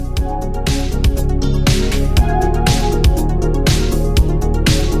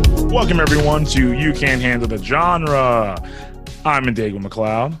Welcome, everyone, to You Can't Handle the Genre. I'm Indigo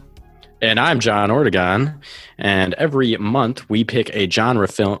McLeod. And I'm John Ortegon. And every month we pick a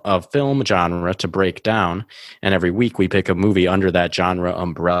film genre to break down. And every week we pick a movie under that genre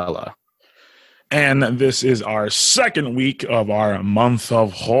umbrella. And this is our second week of our month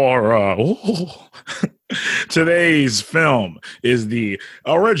of horror. Today's film is the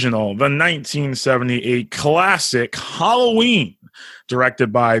 1978 classic Halloween,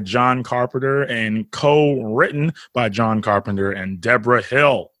 directed by John Carpenter and co-written by John Carpenter and Deborah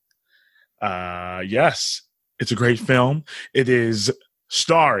Hill. Yes, it's a great film. It is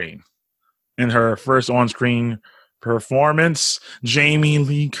starring in her first on-screen performance, Jamie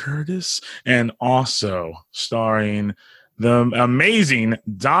Lee Curtis, and also starring the amazing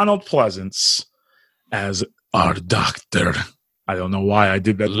Donald Pleasance as our doctor. I don't know why I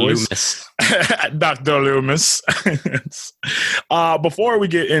did that voice. Dr. Loomis. Before we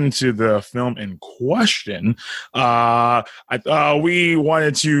get into the film in question, we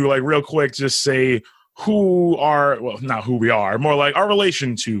wanted to, real quick, just say not who we are, more like our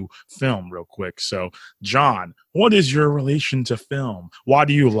relation to film real quick. So, John, what is your relation to film? Why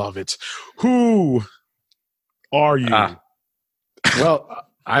do you love it? Who are you? Well,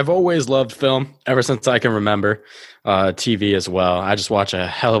 I've always loved film ever since I can remember. TV as well. I just watch a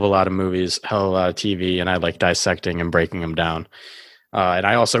hell of a lot of movies, hell of a lot of TV, and I like dissecting and breaking them down. And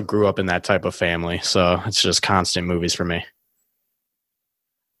I also grew up in that type of family, so it's just constant movies for me.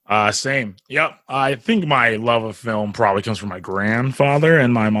 Same. Yep. I think my love of film probably comes from my grandfather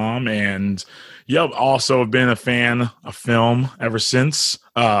and my mom. And also have been a fan of film ever since.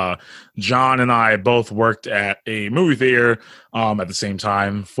 John and I both worked at a movie theater at the same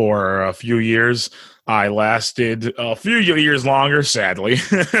time for a few years. I lasted a few years longer, sadly.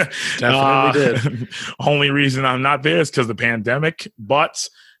 Definitely did. Only reason I'm not there is because of the pandemic, but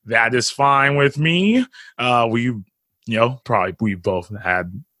that is fine with me. We both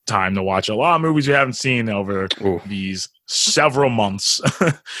had time to watch a lot of movies we haven't seen over these several months.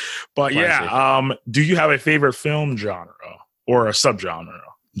 But do you have a favorite film genre or a subgenre,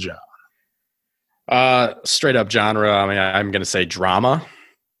 John? Straight up genre. I mean, I'm going to say drama.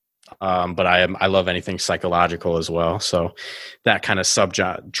 But I love anything psychological as well. So that kind of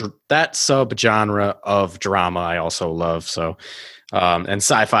subgenre of drama I also love. So and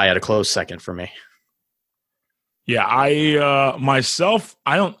sci-fi at a close second for me. Yeah, I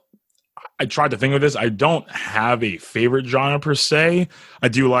tried to think of this. I don't have a favorite genre per se. I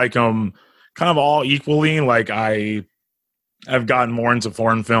do like them kind of all equally. Like I've gotten more into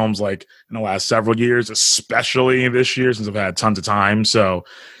foreign films like in the last several years, especially this year since I've had tons of time. So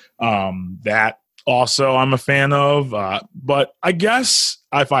that also I'm a fan of. But I guess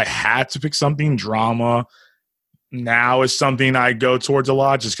if I had to pick something, drama now is something I go towards a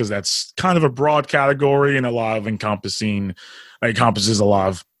lot just because that's kind of a broad category and encompasses a lot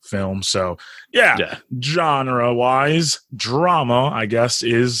of film. So genre wise, drama, I guess,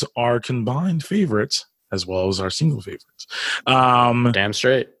 is our combined favorite as well as our single favorites. Damn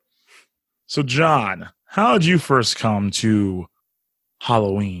straight. So John, how did you first come to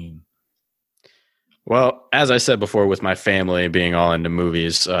Halloween? Well, as I said before, with my family being all into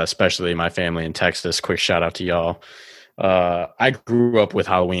movies, especially my family in Texas, quick shout out to y'all. I grew up with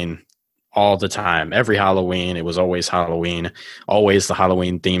Halloween all the time. Every Halloween, it was always Halloween. Always the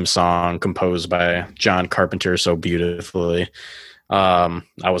Halloween theme song composed by John Carpenter so beautifully. I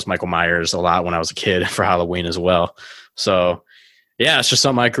was Michael Myers a lot when I was a kid for Halloween as well. So, yeah, it's just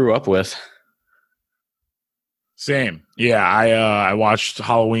something I grew up with. Same. Yeah, I watched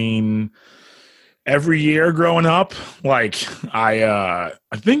Halloween every year growing up. I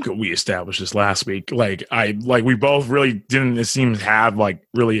think we established this last week. We both really didn't seem to have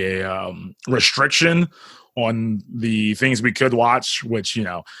really a restriction on the things we could watch, which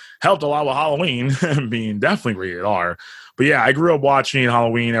helped a lot with Halloween being definitely rated R. But yeah, I grew up watching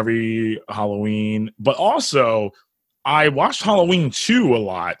Halloween every Halloween, but also I watched Halloween 2 a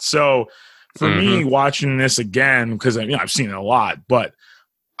lot. So for me, watching this again, because I've seen it a lot, but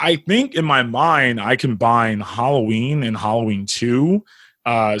I think in my mind, I combine Halloween and Halloween 2.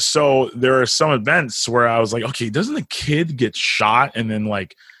 So there are some events where I was like, okay, doesn't a kid get shot? And then I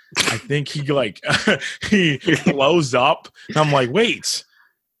think he he blows up. And I'm like, wait.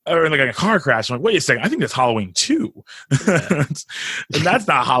 Or in a car crash. I'm like, wait a second, I think that's Halloween 2. And that's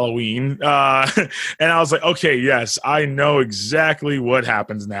not Halloween. And I was like, okay, yes, I know exactly what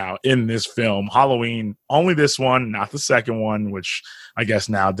happens now in this film. Halloween, only this one, not the second one, which I guess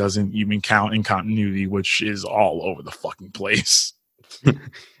now doesn't even count in continuity, which is all over the fucking place.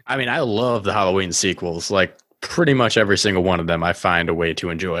 I mean, I love the Halloween sequels. pretty much every single one of them I find a way to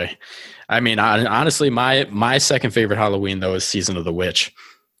enjoy. I mean, honestly, my second favorite Halloween though is Season of the Witch.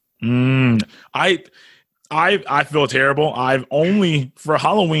 I feel terrible. I've only for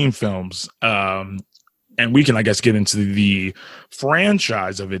Halloween films, and we can, I guess, get into the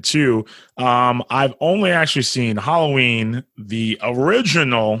franchise of it too. I've only actually seen Halloween, the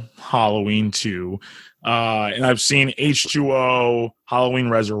original Halloween 2, and I've seen H2O, Halloween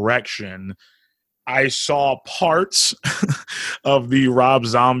Resurrection. I saw parts of the Rob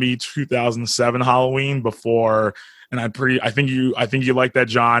Zombie 2007 Halloween before, and I think you like that,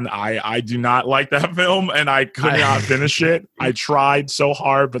 John. I do not like that film, and I could not finish it. I tried so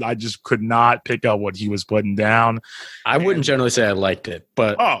hard, but I just could not pick up what he was putting down. I wouldn't generally say I liked it,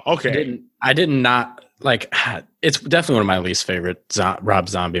 but okay. I did not like. It's definitely one of my least favorite Rob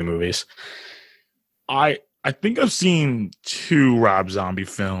Zombie movies. I think I've seen 2 Rob Zombie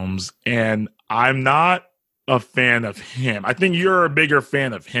films, and I'm not a fan of him. I think you're a bigger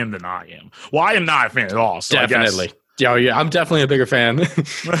fan of him than I am. Well, I am not a fan at all. So definitely. Yeah, I'm definitely a bigger fan.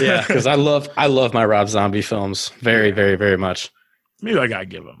 Yeah, because I love my Rob Zombie films very, very, very much. Maybe I gotta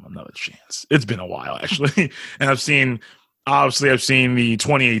give him another chance. It's been a while, actually. And I've seen the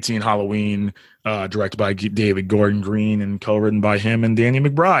 2018 Halloween, directed by David Gordon Green and co-written by him and Danny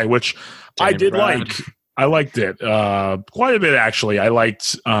McBride, which I did like. I liked it quite a bit, actually. I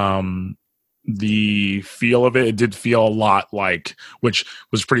liked the feel of it. It did feel a lot like, which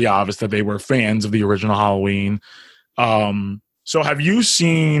was pretty obvious that they were fans of the original Halloween. So have you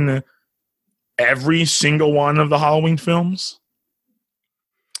seen every single one of the Halloween films?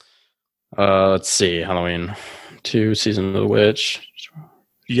 Let's see. Halloween 2, Season of the Witch.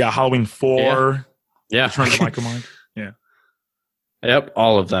 Yeah, Halloween 4. Yeah. Return of Michael Myers. Yeah. Yep,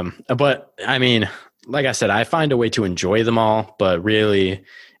 all of them. But I mean, like I said, I find a way to enjoy them all, but really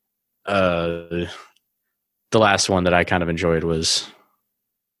the last one that I kind of enjoyed was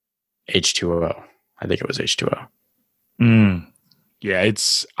H2O. I think it was H2O. Yeah,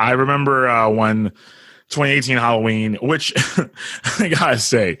 I remember when 2018 Halloween, which I gotta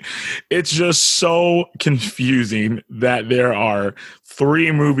say, it's just so confusing that there are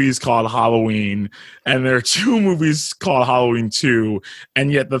 3 movies called Halloween, and there are 2 movies called Halloween 2,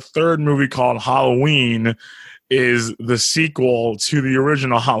 and yet the third movie called Halloween is the sequel to the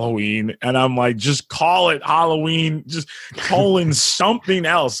original Halloween. And I'm like, just call it Halloween, just call in something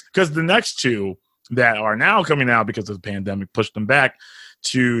else. Because the next 2 that are now coming out because of the pandemic pushed them back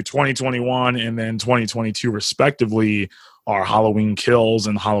to 2021 and then 2022 respectively are Halloween Kills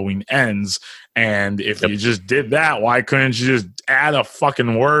and Halloween Ends. And if you just did that, why couldn't you just add a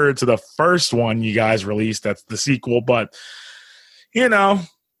fucking word to the first one you guys released? That's the sequel. But, I'm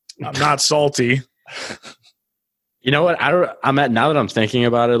not salty. You know what? Now that I'm thinking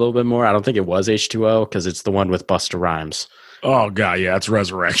about it a little bit more, I don't think it was H2O because it's the one with Busta Rhymes. Oh God, yeah, it's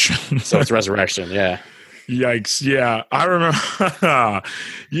Resurrection. So it's Resurrection, yeah. Yikes! Yeah, I remember.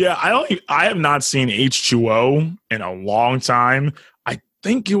 Yeah, I have not seen H2O in a long time. I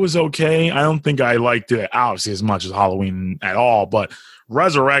think it was okay. I don't think I liked it obviously as much as Halloween at all. But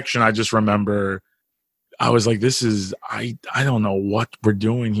Resurrection, I just remember. I was like, this is I don't know what we're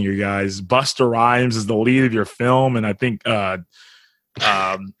doing here, guys. Busta Rhymes is the lead of your film, and I think who's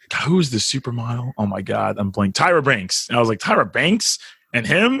the supermodel? Oh my God, I'm playing Tyra Banks. And I was like, Tyra Banks and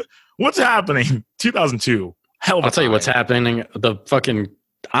him? What's happening? 2002. Hell of a I'll tell you time. what's happening. The fucking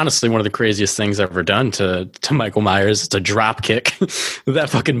honestly one of the craziest things ever done to Michael Myers. It's a drop kick.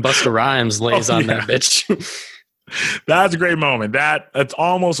 That fucking Busta Rhymes lays on that bitch. That's a great moment. That's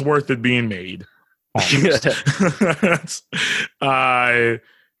almost worth it being made. Because I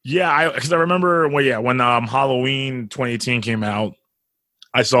remember when Halloween 2018 came out,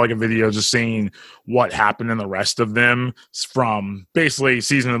 I saw like a video just saying what happened in the rest of them from basically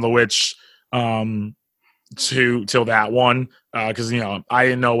Season of the Witch till that one, because I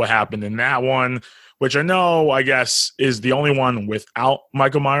didn't know what happened in that one, which I know I guess is the only one without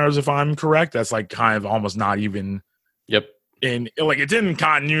Michael Myers, if I'm correct. That's like kind of almost not even. Yep. It's in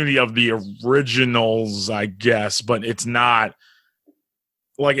continuity of the originals, I guess, but it's not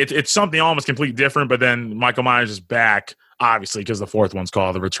like it's something almost completely different. But then Michael Myers is back, obviously, because the 4th one's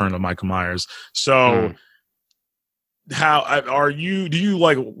called The Return of Michael Myers. So, how are you? Do you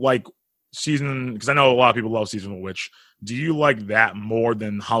like season? Because I know a lot of people love Season of the Witch. Do you like that more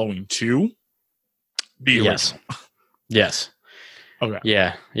than Halloween 2? Yes. Yes. Okay.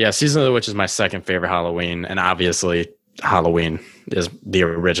 Yeah. Season of the Witch is my second favorite Halloween, and obviously Halloween is the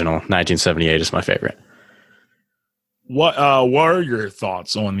original. 1978 is my favorite. What are your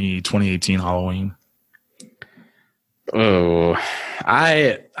thoughts on the 2018 Halloween? Oh,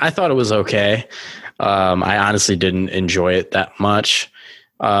 I thought it was okay. I honestly didn't enjoy it that much.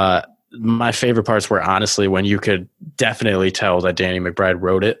 My favorite parts were honestly when you could definitely tell that Danny McBride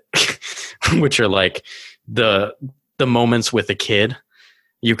wrote it, which are like the moments with the kid.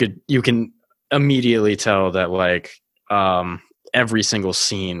 You can immediately tell that like every single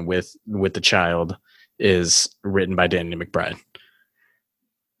scene with the child is written by Danny McBride.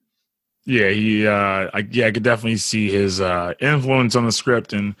 Yeah, I could definitely see his influence on the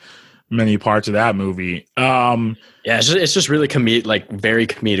script and many parts of that movie. Yeah, it's just really like very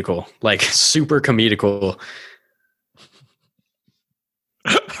comedical, like super comedical.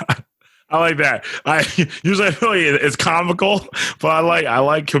 I like that. I usually feel like it's comical, but I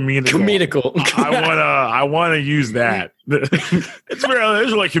like comedical. I wanna use that. It's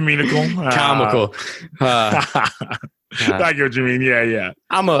really comedical, comical. I get what you mean. Yeah.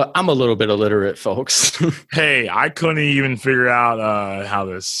 I'm a little bit illiterate, folks. Hey, I couldn't even figure out how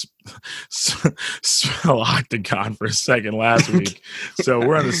to spell octagon for a second last week. So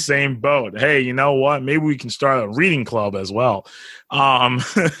we're on the same boat. Hey, you know what? Maybe we can start a reading club as well.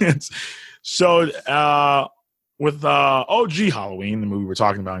 So with OG Halloween, the movie we're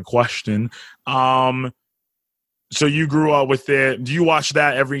talking about in question, so you grew up with it. Do you watch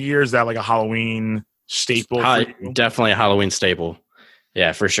that every year? Is that like a Halloween staple? Definitely a Halloween staple.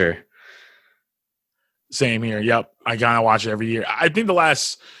 Yeah, for sure. Same here. Yep. I kind of watch it every year. I think the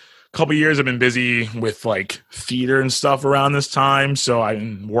last couple of years I've been busy with like theater and stuff around this time. So I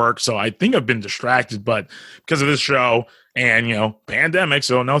didn't work. So I think I've been distracted, but because of this show and, pandemic,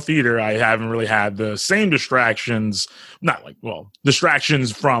 so no theater, I haven't really had the same distractions,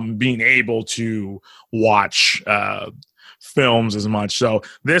 distractions from being able to watch films as much. So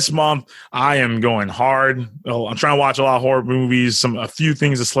this month I am going hard. I'm trying to watch a lot of horror movies, a few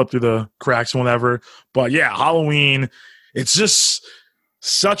things that slip through the cracks and whatever. But yeah, Halloween, it's just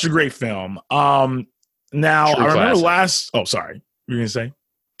such a great film. Now true I remember classic. oh, sorry. You were going to say?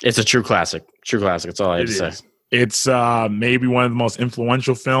 It's a true classic. True classic. That's all I have to say. It's maybe one of the most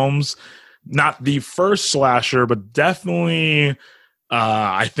influential films. Not the first slasher, but definitely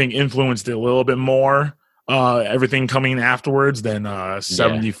I think influenced it a little bit more. Everything coming afterwards than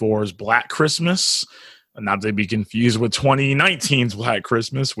 74's Black Christmas. Not to be confused with 2019's Black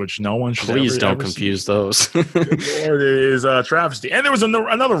Christmas, which no one should please don't confuse those. Good Lord, it is a travesty. And there was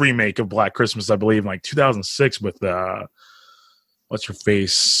another remake of Black Christmas, I believe, in like 2006 with what's her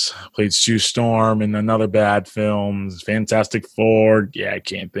face played Sue Storm in another bad film, Fantastic Four. Yeah, I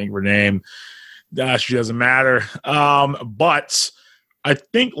can't think of her name. She doesn't matter. But I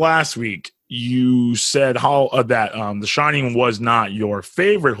think last week you said that The Shining was not your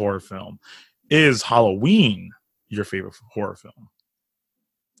favorite horror film. Is Halloween your favorite horror film?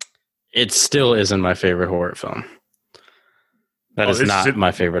 It still isn't my favorite horror film. That is not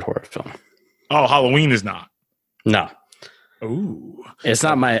my favorite horror film. Oh, Halloween is not? No. Ooh. It's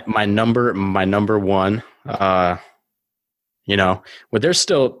not my number one. But there's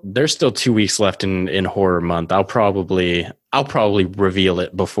still 2 weeks left in horror month. I'll probably reveal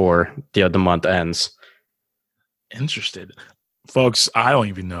it before the month ends. Interested. Folks, I don't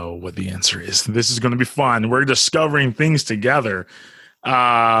even know what the answer is. This is going to be fun. We're discovering things together.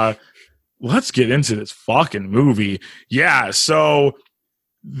 Let's get into this fucking movie. Yeah, so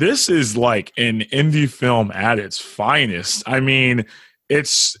this is like an indie film at its finest. I mean,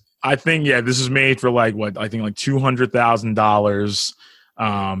 this is made for like $200,000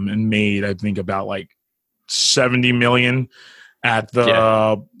 and made, I think, about like 70 million at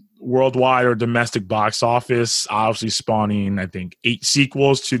the worldwide or domestic box office, obviously spawning, I think, 8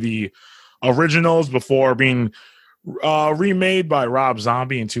 sequels to the originals before being remade by Rob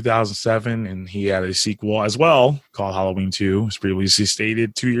Zombie in 2007, and he had a sequel as well called Halloween 2. It's previously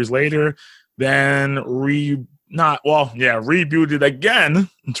stated 2 years later. Then rebooted again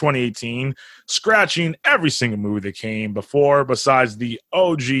in 2018, scratching every single movie that came before, besides the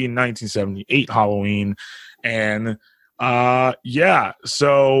OG 1978 Halloween. And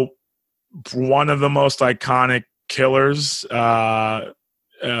so one of the most iconic killers,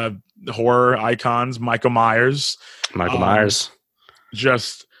 horror icons, Michael Myers.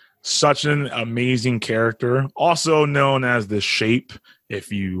 Just such an amazing character, also known as the Shape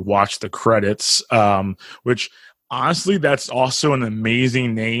if you watch the credits, which honestly, that's also an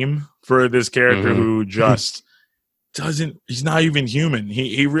amazing name for this character who just he's not even human.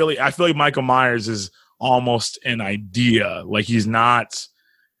 He really, I feel like Michael Myers is almost an idea. Like he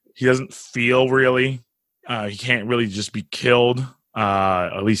doesn't feel really, he can't really just be killed,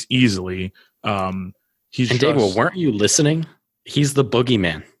 at least easily. Dave, weren't you listening? He's the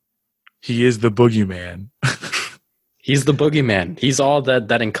boogeyman. He is the boogeyman. He's the boogeyman. He's all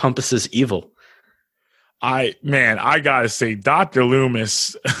that encompasses evil. I gotta say, Dr.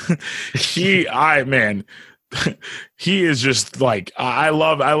 Loomis, he is just like, I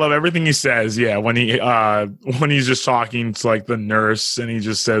love everything he says. Yeah, when he's just talking to like the nurse and he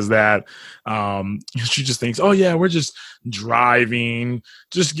just says that, she just thinks, oh yeah, we're just driving,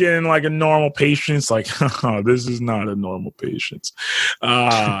 just getting like a normal patient. It's like, oh, this is not a normal patient.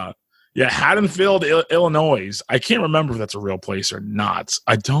 Yeah, Haddonfield, Illinois. I can't remember if that's a real place or not.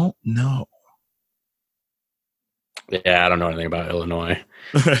 I don't know. Yeah, I don't know anything about Illinois.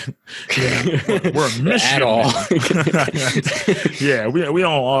 Yeah, we're a Michigan at all. Yeah, we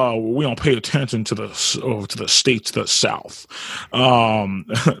don't pay attention to the states to the south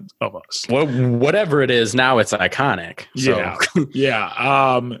of us. Well, whatever it is now, it's iconic. So. Yeah,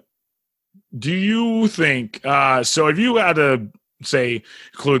 yeah. Do you think so? If you had to say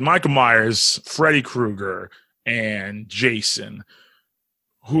include Michael Myers, Freddy Krueger, and Jason,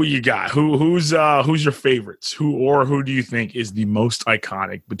 who you got? Who's your favorites? Who do you think is the most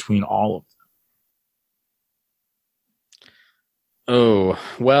iconic between all of them? Oh,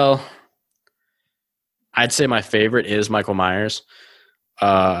 well, I'd say my favorite is Michael Myers.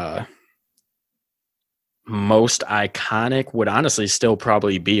 Most iconic would honestly still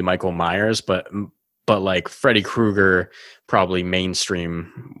probably be Michael Myers, but like Freddy Krueger, probably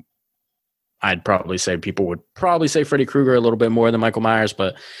mainstream. I'd probably say people would probably say Freddy Krueger a little bit more than Michael Myers,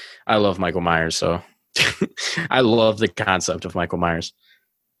 but I love Michael Myers, so I love the concept of Michael Myers.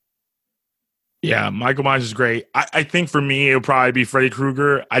 Yeah, Michael Myers is great. I think for me, it would probably be Freddy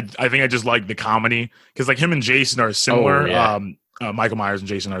Krueger. I think I just like the comedy because like him and Jason are similar. Oh, yeah. Michael Myers and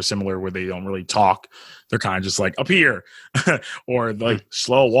Jason are similar where they don't really talk. They're kind of just like up here or like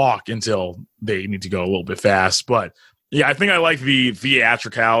slow walk until they need to go a little bit fast. But yeah, I think I like the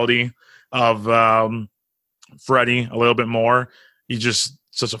theatricality of Freddy a little bit more. He's just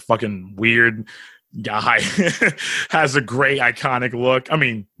such a fucking weird guy. Has a great iconic look. I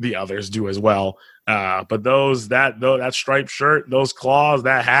mean, the others do as well. But that striped shirt, those claws,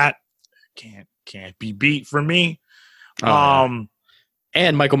 that hat can't be beat for me.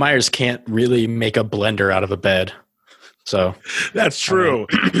 And Michael Myers can't really make a blender out of a bed. So that's true.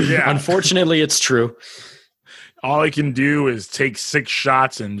 Yeah. Unfortunately, it's true. All he can do is take 6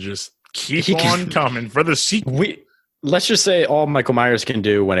 shots and just keep on coming for the sequel. Let's just say all Michael Myers can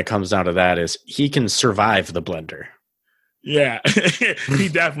do when it comes down to that is he can survive the blender. Yeah, he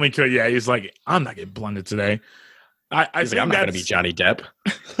definitely could. Yeah, he's like, I'm not getting blended today. I think I'm not going to be Johnny Depp.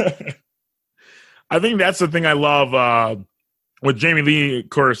 I think that's the thing I love with Jamie Lee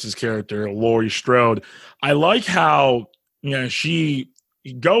Curtis's character, Laurie Strode. I like how she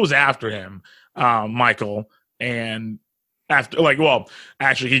goes after him, Michael, and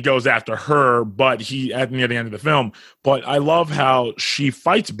he goes after her, but near the end of the film. But I love how she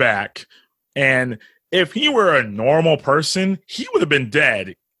fights back, and if he were a normal person, he would have been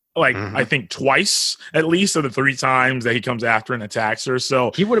dead. I think twice at least of the 3 times that he comes after and attacks her.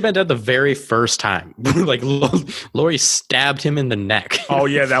 So he would have been dead the very first time. Like Laurie stabbed him in the neck. Oh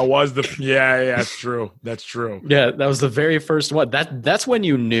yeah, that was that's true. That's true. Yeah, that was the very first one. That's when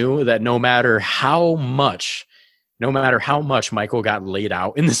you knew that no matter how much Michael got laid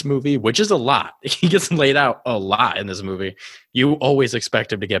out in this movie, which is a lot. He gets laid out a lot in this movie. You always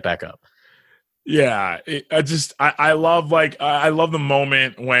expect him to get back up. Yeah, I love the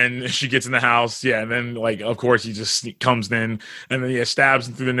moment when she gets in the house. Yeah, and then of course he just comes in and then he stabs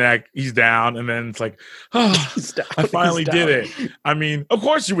him through the neck. He's down, and then it's like, oh, I finally did it. I mean, of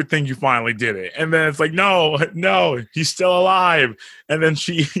course you would think you finally did it, and then it's like, no, he's still alive. And then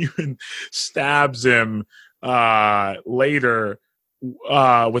she even stabs him later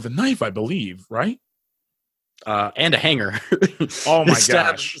with a knife, I believe, right? And a hanger. Oh my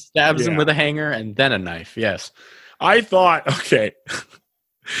gosh. Stabs him with a hanger and then a knife. Yes. I thought, okay,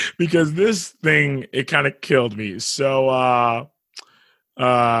 because this thing, it kind of killed me. So,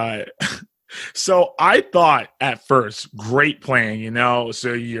 so I thought at first, great plan,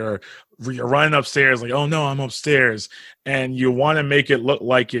 so you're running upstairs like, oh no, I'm upstairs. And you want to make it look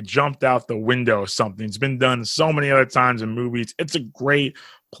like you jumped out the window or something. It's been done so many other times in movies. It's a great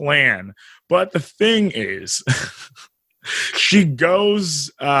plan. But the thing is, she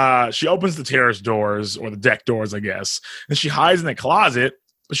opens the terrace doors or the deck doors, I guess, and she hides in the closet,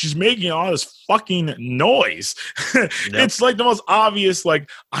 but she's making all this fucking noise. Yep. It's like the most obvious, like,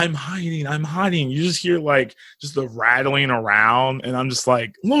 I'm hiding. You just hear just the rattling around, and I'm just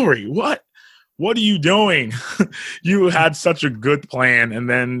like, Laurie, what are you doing? You had such a good plan, and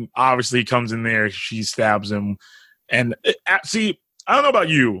then obviously he comes in there, she stabs him, and see, I don't know about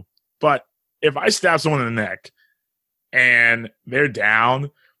you, but if I stab someone in the neck, and they're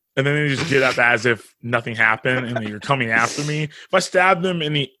down, and then they just get up as if nothing happened, and you're coming after me. If I stab them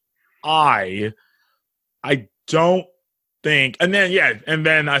in the eye, I don't think, and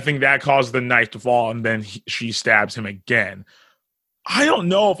then I think that caused the knife to fall, and then she stabs him again. I don't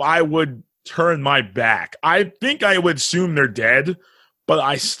know if I would turn my back. I think I would assume they're dead, but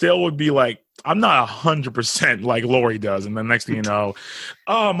I still would be like, I'm not 100% like Laurie does. And then next thing you know,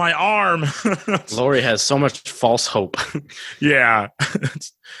 oh, my arm. Laurie has so much false hope. Yeah.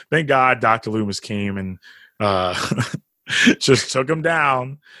 Thank God Dr. Loomis came and just took him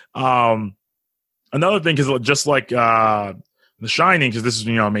down. Another thing is just like The Shining, because this is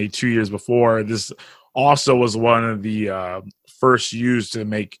made 2 years before. This also was one of the first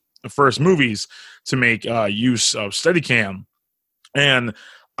movies to make use of Steadicam. And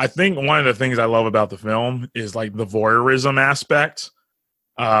I think one of the things I love about the film is like the voyeurism aspect.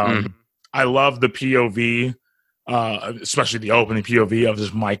 I love the POV, especially the opening POV of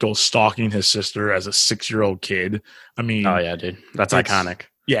just Michael stalking his sister as a 6-year-old kid. I mean, oh yeah, dude, that's iconic.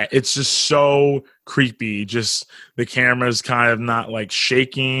 Yeah, it's just so creepy. Just the camera's kind of not like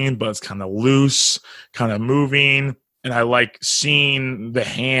shaking, but it's kind of loose, kind of moving. And I like seeing the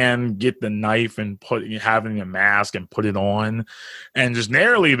hand get the knife and having a mask and put it on. And just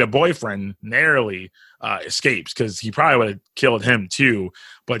the boyfriend narrowly escapes, because he probably would have killed him too,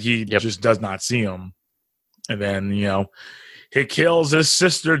 but he just does not see him. And then, he kills his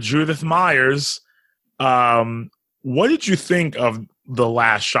sister, Judith Myers. What did you think of the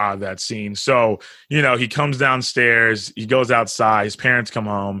last shot of that scene? So, he comes downstairs, he goes outside, his parents come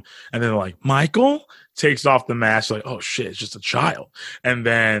home, and they're like, Michael? Takes off the mask, like, oh shit, it's just a child. And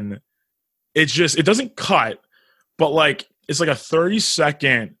then it doesn't cut, but like it's like a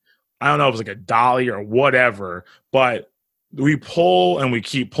 30-second, I don't know if it's like a dolly or whatever, but we pull and we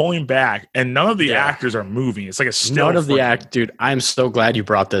keep pulling back, and none of the actors are moving. It's like a still. None of the dude. I'm so glad you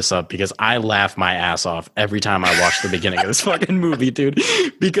brought this up, because I laugh my ass off every time I watch the beginning of this fucking movie, dude.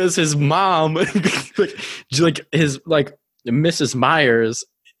 Because his mom, like Mrs. Myers,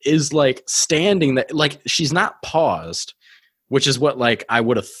 is like standing there, like she's not paused, which is what like I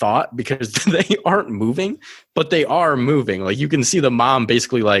would have thought, because they aren't moving, but they are moving. Like you can see the mom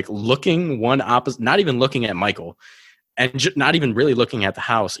basically like looking one opposite, not even looking at Michael, and not even really looking at the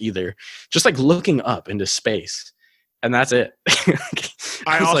house either, just like looking up into space, and that's it.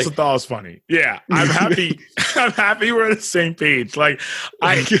 I also thought it was funny. Yeah, I'm happy. I'm happy we're on the same page. Like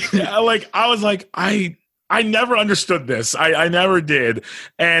I was like, I never understood this. I never did.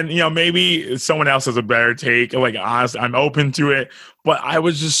 And, maybe someone else has a better take. Like, honestly, I'm open to it. But I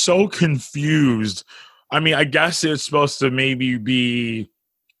was just so confused. I mean, I guess it's supposed to maybe be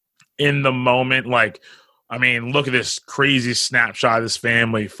in the moment. Like, I mean, look at this crazy snapshot of this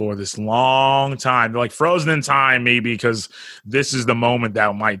family for this long time. They're like frozen in time, maybe, because this is the moment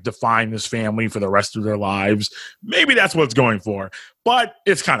that might define this family for the rest of their lives. Maybe that's what it's going for. But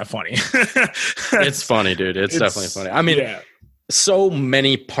it's kind of funny. It's funny, dude. It's definitely funny. I mean, so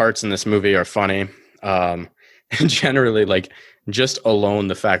many parts in this movie are funny. And generally, like, just alone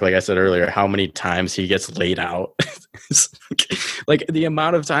the fact, like I said earlier, how many times he gets laid out. Like the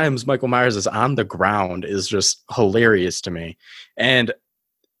amount of times Michael Myers is on the ground is just hilarious to me. And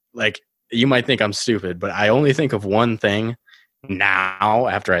like, you might think I'm stupid, but I only think of one thing now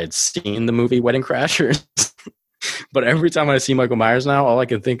after I had seen the movie Wedding Crashers. But every time I see Michael Myers now, all I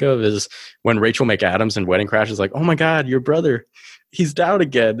can think of is when Rachel McAdams in Wedding Crashers is like, oh my God, your brother, he's down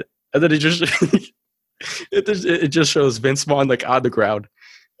again. And then it just shows Vince Vaughn like on the ground,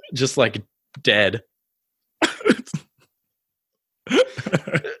 just like dead.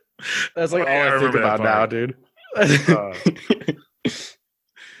 That's like all I think about now, dude. It's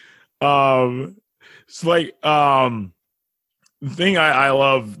like the thing I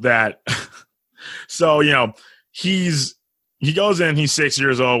love that. So he goes in. He's 6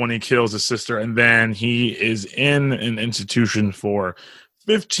 years old when he kills his sister, and then he is in an institution for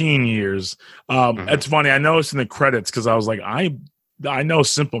 15 years. It's funny. I noticed in the credits, because I was like, I know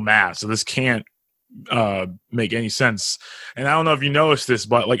simple math, so this can't make any sense. And I don't know if you noticed this,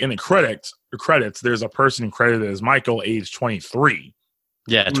 but like in the credits, there's a person credited as Michael, age 23.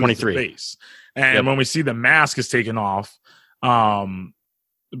 Yeah, 23. And when we see the mask is taken off,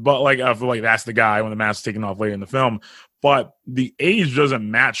 but like I feel like that's the guy when the mask is taken off later in the film. But the age doesn't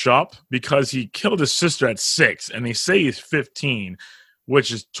match up, because he killed his sister at 6, and they say he's 15,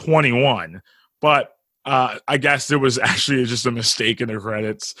 which is 21. But I guess there was actually just a mistake in the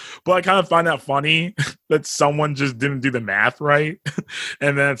credits. But I kind of find that funny that someone just didn't do the math right.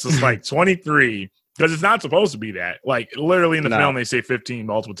 And then it's just like 23. because it's not supposed to be that. Like literally in the No. film, they say 15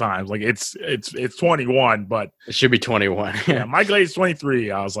 multiple times. Like it's 21, but It should be 21. yeah, Michael A's 23.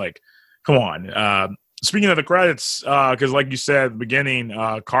 I was like, come on. Speaking of the credits, because like you said at the beginning,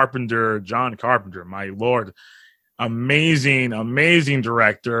 John Carpenter, my lord, amazing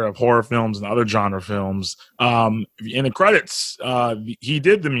director of horror films and other genre films. In the credits, he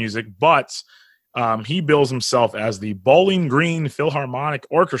did the music, but he bills himself as the Bowling Green Philharmonic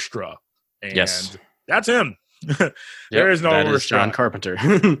Orchestra. And Yes. that's him. There is no that overshot. is John Carpenter.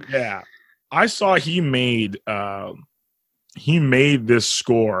 Yeah. I saw he made this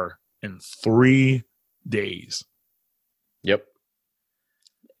score in 3 days. Yep.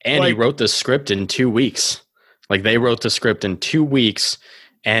 And he wrote the script in 2 weeks. Like they wrote the script in 2 weeks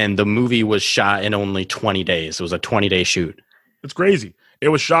and the movie was shot in only 20 days. It was a 20-day shoot. It's crazy. It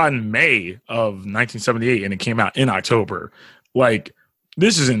was shot in May of 1978 and it came out in October. Like,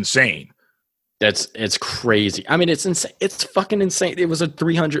 this is insane. It's crazy. I mean, it's insane. It's fucking insane. It was a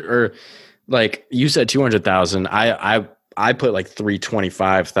 300 or like you said 200,000. I put like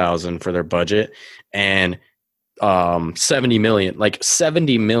 325,000 for their budget and 70 million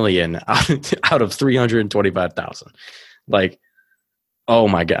out of 325,000. Like, oh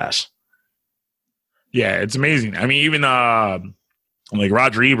my gosh. Yeah, it's amazing. I mean, even like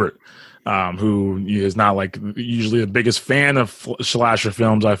Roger Ebert, who is not like usually the biggest fan of slasher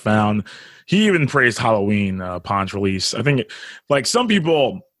films, I found, he even praised Halloween upon its release. I think like some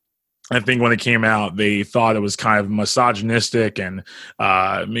people, I think when it came out, they thought it was kind of misogynistic and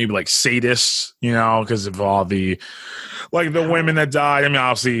maybe like sadists, you know, because of all the women that died. I mean,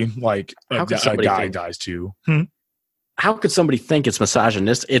 obviously, like a guy dies too. How could somebody think it's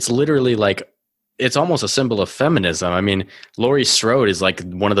misogynist? It's literally like it's almost a symbol of feminism. I mean, Laurie Strode is like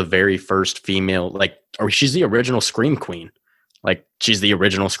one of the very first female, she's the original Scream Queen. Like she's the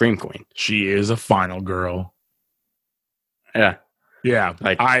original Scream Queen. She is a final girl. Yeah. Yeah.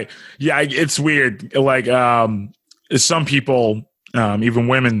 It's weird. Like, some people, even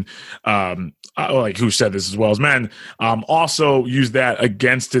women, like who said this as well as men, also use that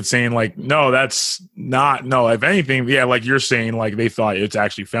against it, saying like, no, that's not, no, if anything, yeah, like you're saying, like they thought it's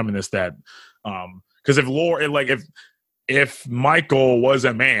actually feminist that, because if Michael was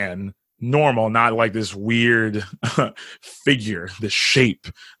a man, normal, not like this weird figure, this shape,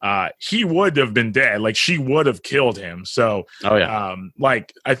 he would have been dead. Like she would have killed him. So,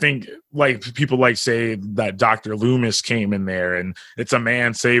 like I think like people like say that Dr. Loomis came in there and it's a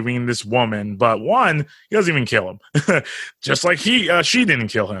man saving this woman, but one, he doesn't even kill him, just like she didn't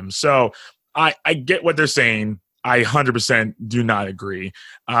kill him. So I get what they're saying. I 100% do not agree,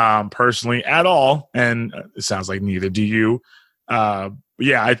 personally at all, and it sounds like neither do you.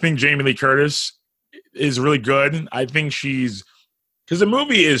 Yeah, I think Jamie Lee Curtis is really good. I think because the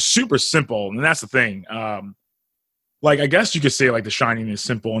movie is super simple, and that's the thing. Like, I guess you could say like The Shining is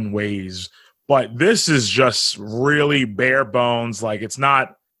simple in ways, but this is just really bare bones. Like, it's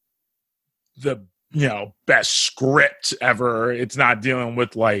not the, best script ever. It's not dealing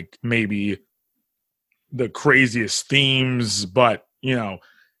with like maybe the craziest themes, but,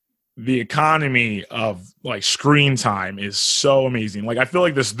 the economy of like screen time is so amazing. Like I feel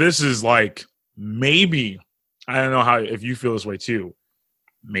like this is like maybe, I don't know if you feel this way too,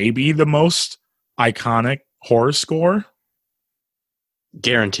 maybe the most iconic horror score.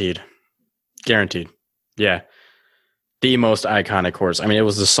 Guaranteed. Yeah. The most iconic horror. I mean, it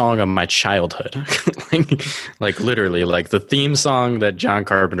was the song of my childhood. like literally, like the theme song that John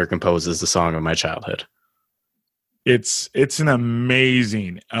Carpenter composed is the song of my childhood. It's an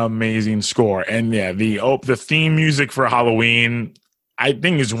amazing score. And yeah, the theme music for Halloween, I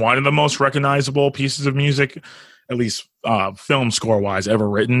think is one of the most recognizable pieces of music, at least film score wise, ever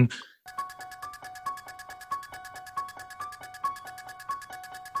written.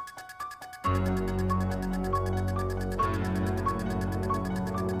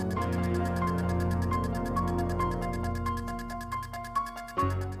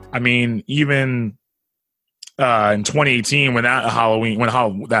 I mean, even in 2018 when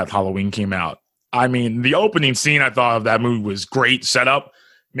that Halloween came out, I mean, the opening scene I thought of that movie was great setup.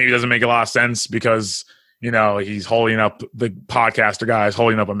 Maybe it doesn't make a lot of sense because he's holding up, the podcaster guy is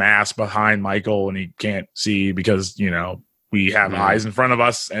holding up a mask behind Michael and he can't see because we have eyes in front of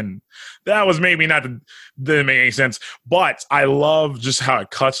us, and that was maybe didn't make any sense. But I love just how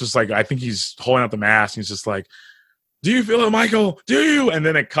it cuts. Just like I think he's holding up the mask and he's just like, do you feel it, Michael? Do you? And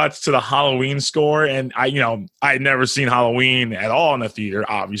then it cuts to the Halloween score. And I had never seen Halloween at all in a theater,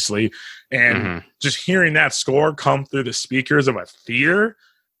 obviously. And just hearing that score come through the speakers of a theater,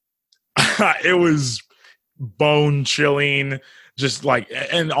 it was bone chilling. just like,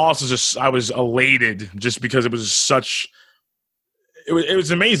 and also just I was elated just because it was such. It was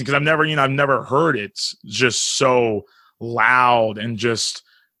amazing because I've never heard it just so loud and just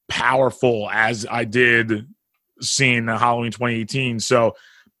powerful as I did seeing Halloween 2018. So,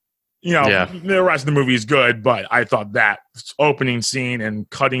 the rest of the movie is good, but I thought that opening scene and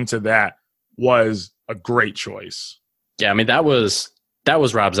cutting to that was a great choice. Yeah, I mean that was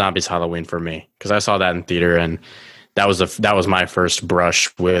Rob Zombie's Halloween for me because I saw that in theater, and that was my first brush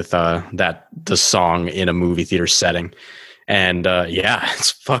with the song in a movie theater setting. And it's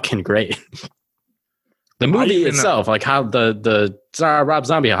fucking great. The movie itself, like how the Rob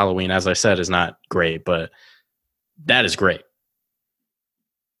Zombie Halloween, as I said, is not great, but that is great.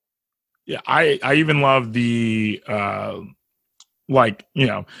 Yeah, I even love the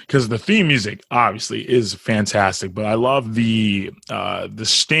because the theme music obviously is fantastic, but I love the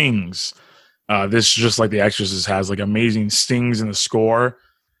stings. This, just like The Exorcist, has like amazing stings in the score.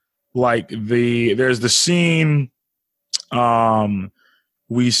 Like there's the scene.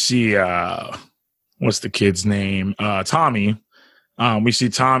 We see what's the kid's name? Tommy. We see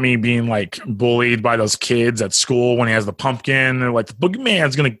Tommy being like bullied by those kids at school when he has the pumpkin. They're like, the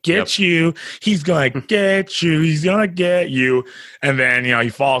boogeyman's gonna get you. He's gonna get you. He's gonna get you. And then he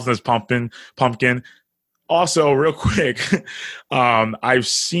falls in this pumpkin. Also, real quick, I've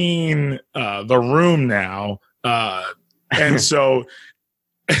seen The Room now, and so.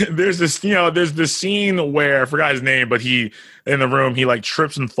 There's this scene where I forgot his name, but in the room he like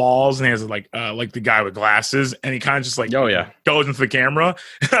trips and falls, and he has like the guy with glasses, and he kind of just like goes into the camera.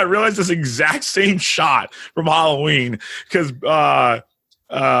 And I realized this exact same shot from Halloween because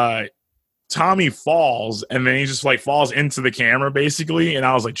Tommy falls, and then he just like falls into the camera basically, and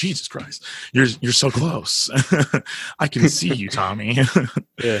I was like, Jesus Christ, you're so close. I can see you, Tommy.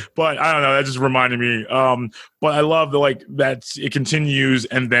 Yeah. But I don't know, that just reminded me. But I love that it continues,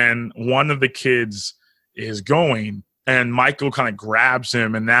 and then one of the kids is going, and Michael kind of grabs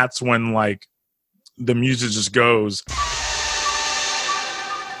him, and that's when like the music just goes.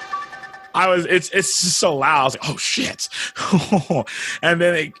 It's just so loud. I was like, oh shit. And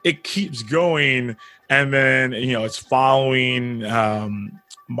then it keeps going. And then, it's following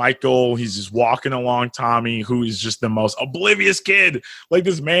Michael. He's just walking along Tommy, who is just the most oblivious kid. Like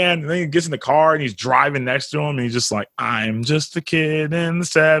this man, and then he gets in the car and he's driving next to him. And he's just like, I'm just a kid in the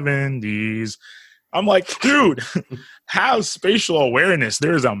 70s. I'm like, dude, have spatial awareness.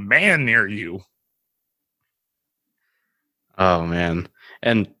 There's a man near you. Oh, man.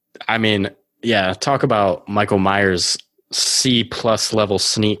 And I mean, talk about Michael Myers' C+ level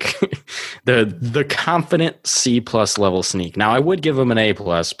sneak. the confident C+ level sneak. Now, I would give him an A+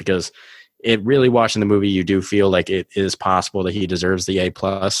 because it really, watching the movie, you do feel like it is possible that he deserves the A+,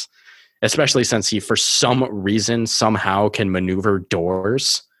 especially since he, for some reason, somehow can maneuver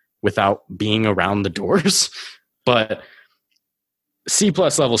doors without being around the doors. But C+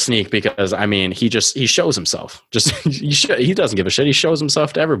 level sneak because, I mean, he shows himself. He doesn't give a shit. He shows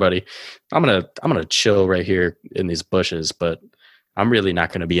himself to everybody. I'm gonna chill right here in these bushes, but I'm really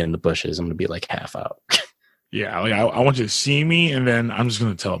not gonna be in the bushes. I'm gonna be like half out. Yeah, like I want you to see me, and then I'm just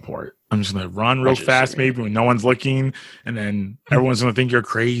gonna teleport. I'm just gonna run real fast, maybe when no one's looking, and then everyone's gonna think you're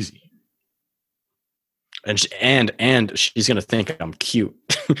crazy. And she's gonna think I'm cute.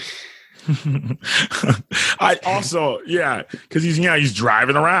 I also, because he's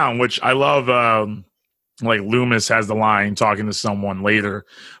driving around, which I love. Like Loomis has the line talking to someone later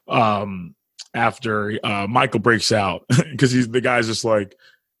after Michael breaks out, because the guy's just like,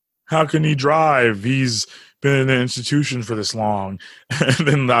 how can he drive? He's been in an institution for this long. And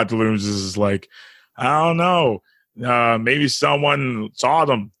then Dr. Loomis is like, I don't know, maybe someone taught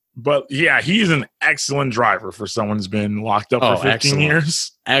him. But yeah, he's an excellent driver for someone who's been locked up for 15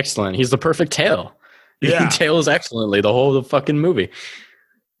 years. Excellent. He's the perfect tail. Yeah. He tails excellently the whole fucking movie.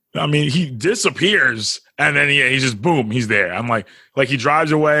 I mean, he disappears, and then he's just boom, he's there. I'm like he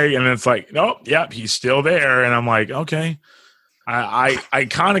drives away, and then it's like, nope, yep, he's still there. And I'm like, okay, I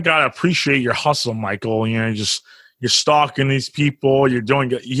kind of gotta appreciate your hustle, Michael. You're stalking these people. You're doing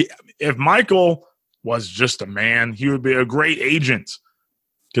good. If Michael was just a man, he would be a great agent.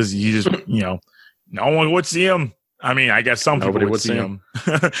 Because he just, no one would see him. I mean, I guess nobody would see him.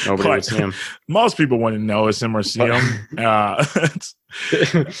 Nobody would see him. Most people wouldn't notice him or see him. I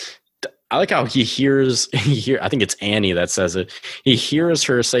like how he hears. I think it's Annie that says it. He hears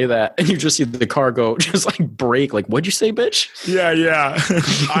her say that, and you just see the car go, just like break. Like, what'd you say, bitch? Yeah.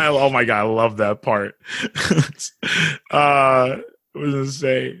 Oh my god, I love that part. What was I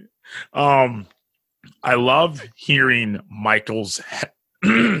say? I love hearing Michael's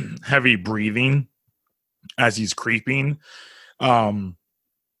heavy breathing as he's creeping.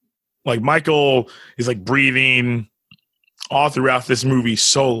 Like Michael is like breathing all throughout this movie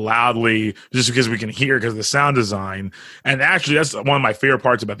so loudly just because we can hear because of the sound design. And actually, that's one of my favorite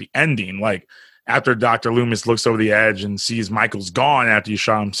parts about the ending. Like after Dr. Loomis looks over the edge and sees Michael's gone after you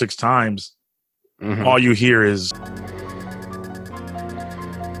shot him 6 times, all you hear is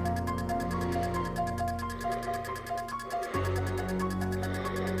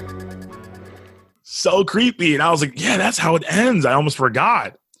so creepy. And I was like, yeah, that's how it ends. I almost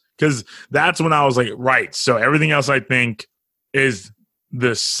forgot. Because that's when I was like, right. So everything else I think is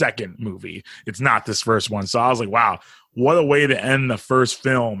the second movie. It's not this first one. So I was like, wow, what a way to end the first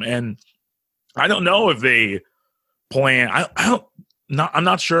film. And I don't know if they plan. I'm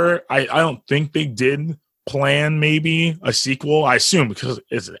not sure. I don't think they did plan maybe a sequel. I assume because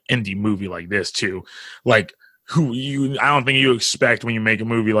it's an indie movie like this too. Like I don't think you expect when you make a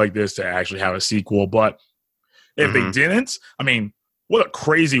movie like this to actually have a sequel. But if they didn't, I mean, what a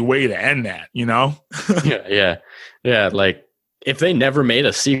crazy way to end that, you know? Yeah. Like if they never made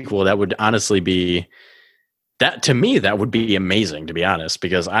a sequel, that would honestly be that to me, that would be amazing, to be honest,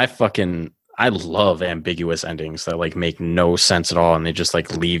 because I love ambiguous endings that like make no sense at all. And they just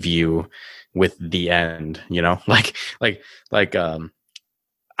like leave you with the end, you know, like,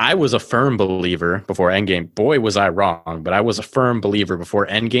 I was a firm believer before Endgame. Boy, was I wrong, but I was a firm believer before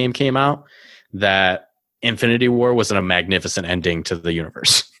Endgame came out that Infinity War was a magnificent ending to the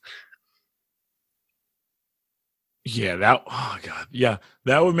universe. Yeah,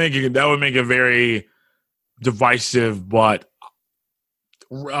 that would make it very divisive but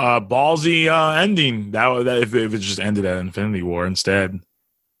ballsy ending. That if it just ended at Infinity War instead.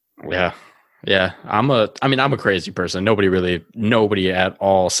 Yeah. I'm a crazy person. Nobody at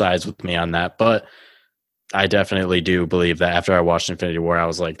all sides with me on that, but I definitely do believe that after I watched Infinity War, I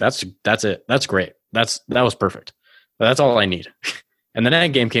was like, that's it. That's great. That was perfect. That's all I need. And then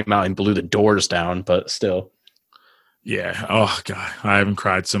Endgame came out and blew the doors down, but still. Yeah. Oh God, I haven't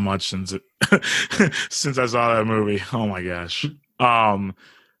cried so much since since I saw that movie. Oh my gosh.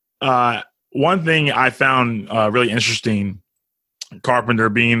 One thing I found really interesting, Carpenter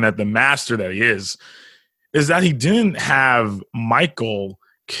being that the master that he is that he didn't have Michael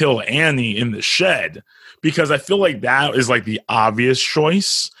kill Annie in the shed, because I feel like that is like the obvious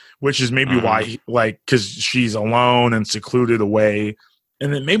choice, which is maybe why, because she's alone and secluded away.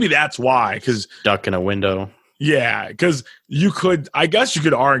 And then maybe that's why, because duck in a window. Yeah, because I guess you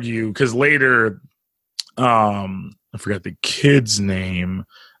could argue, because later, I forgot the kid's name,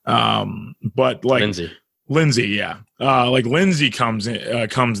 but like Lindsay, yeah. Like Lindsay comes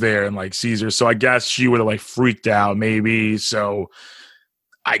there and like sees her. So I guess she would have like freaked out maybe. So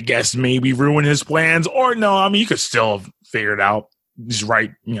I guess maybe ruin his plans, or no, I mean, you could still have figured out, just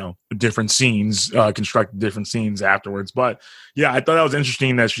write, different scenes, construct different scenes afterwards. But yeah, I thought that was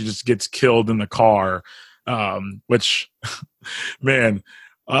interesting that she just gets killed in the car, which, man,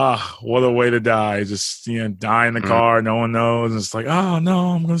 what a way to die. Just, die in the car. No one knows. It's like, oh no,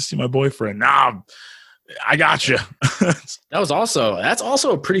 I'm going to see my boyfriend. Nah, I got you. That's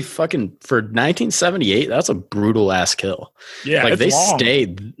also a pretty fucking, for 1978. That's a brutal ass kill. Yeah, like they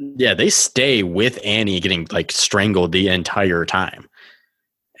stay with Annie getting like strangled the entire time,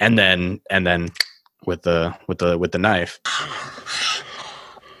 and then with the knife.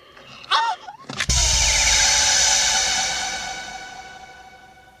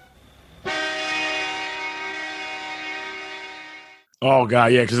 Oh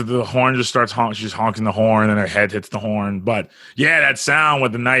god, yeah, because the horn just starts honking. She's honking the horn, and her head hits the horn. But yeah, that sound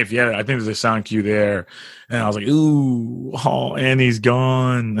with the knife. Yeah, I think there's a sound cue there, and I was like, "Ooh, oh, Annie's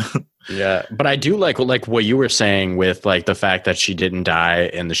gone." Yeah, but I do like what you were saying with like the fact that she didn't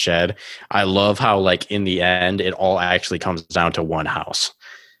die in the shed. I love how like in the end, it all actually comes down to one house.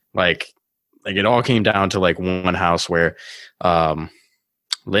 Like it all came down to like one house where,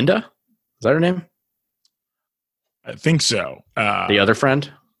 Linda, is that her name? I think so. The other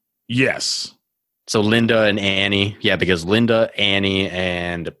friend? Yes. So Linda and Annie. Yeah, because Linda, Annie,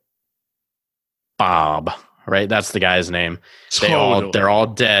 and Bob, right? That's the guy's name. Totally. They're all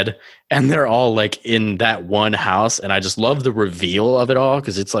dead, and they're all like in that one house. And I just love the reveal of it all,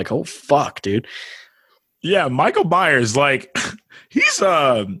 because it's like, oh fuck, dude. Yeah, Michael Myers, like he's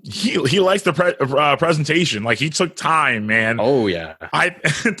he likes the presentation. Like he took time, man. Oh yeah,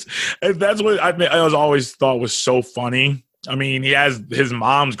 that's what I was always thought was so funny. I mean, he has his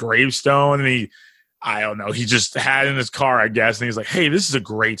mom's gravestone, and I don't know, he just had in his car, I guess, and he's like, "Hey, this is a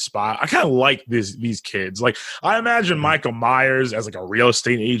great spot. I kind of like these kids." Like I imagine Michael Myers as like a real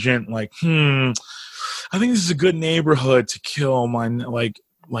estate agent. Like, I think this is a good neighborhood to kill my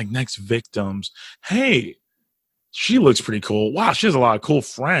like next victims. Hey, she looks pretty cool. Wow, she has a lot of cool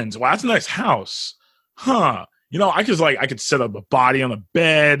friends. Wow, that's a nice house. Huh. You know, I could set up a body on the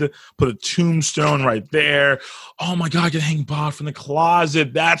bed, put a tombstone right there. Oh my God, I could hang Bob from the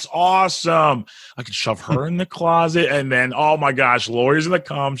closet. That's awesome. I could shove her in the closet, and then, oh my gosh, Lori's gonna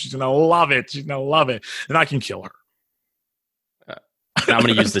come. She's gonna love it. She's gonna love it. And I can kill her. Now I'm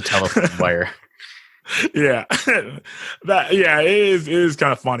gonna use the telephone wire. Yeah. It is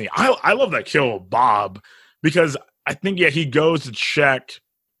kind of funny. I love that kill of Bob because I think he goes to check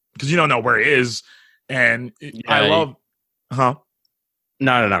because you don't know where he is. And I love,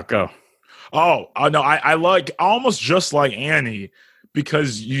 No, go. Oh, no, I like almost just like Annie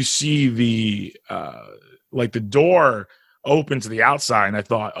because you see the like the door open to the outside, and I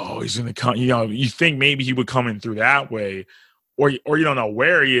thought, oh, he's gonna come. You know, you think maybe he would come in through that way, or you don't know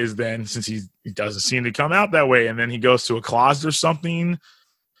where he is then since he doesn't seem to come out that way, and then he goes to a closet or something,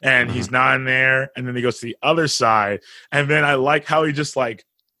 and he's not in there, and then he goes to the other side, and then I like how he just like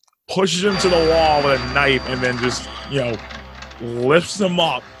pushes him to the wall with a knife and then just, lifts him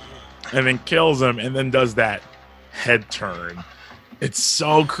up and then kills him and then does that head turn. It's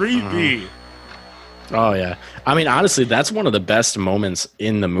so creepy. Oh, yeah. I mean, honestly, that's one of the best moments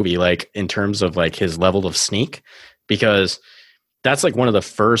in the movie, like in terms of like his level of sneak, because that's like one of the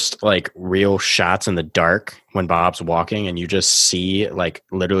first like real shots in the dark when Bob's walking and you just see like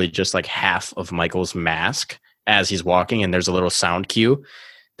literally just like half of Michael's mask as he's walking and there's a little sound cue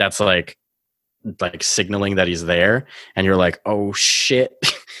that's like signaling that he's there, and you're like, oh shit.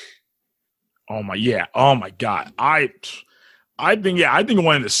 Oh my God. I think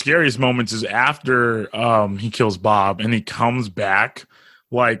one of the scariest moments is after he kills Bob and he comes back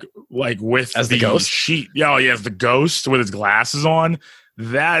like with as the ghost sheet. Yeah, he has the ghost with his glasses on.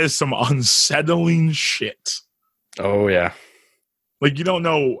 That is some unsettling shit. Oh yeah. Like you don't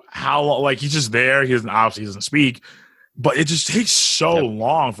know how long, like he's just there. He doesn't speak. But it just takes so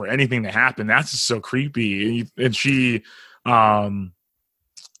long for anything to happen. That's just so creepy. And she shows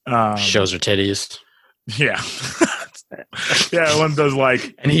her titties. Yeah. Yeah, one does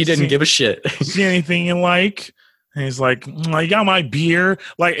like... And he didn't give a shit. See anything you like? And he's like, you got my beer?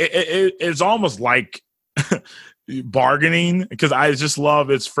 Like, it's almost like bargaining. Because I just love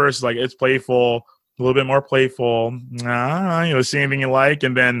its first, like, it's playful. A little bit more playful. See anything you like?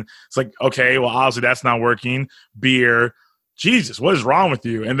 And then it's like, okay, well, obviously that's not working. Beer. Jesus, what is wrong with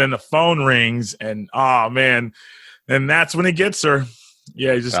you? And then the phone rings and, oh, man. And that's when he gets her.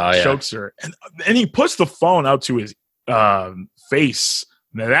 Yeah, he just chokes her. And he puts the phone out to his face.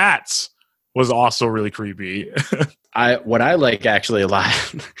 Now that was also really creepy. What I like actually a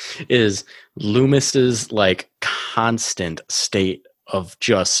lot is Loomis's like constant state of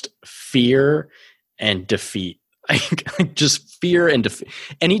just fear and defeat, like just fear and defeat.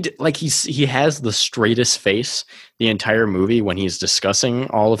 And he has the straightest face the entire movie when he's discussing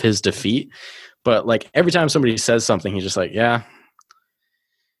all of his defeat. But like every time somebody says something, he's just like, yeah,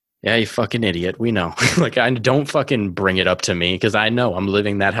 you fucking idiot. We know. Like, I don't fucking bring it up to me because I know I'm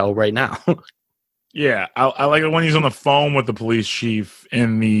living that hell right now. Yeah, I like it when he's on the phone with the police chief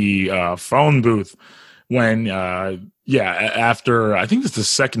in the phone booth when, after, I think it's the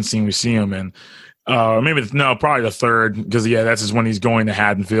second scene we see him in. Probably the third, because that's just when he's going to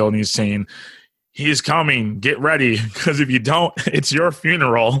Haddonfield and he's saying, he's coming, get ready, because if you don't, it's your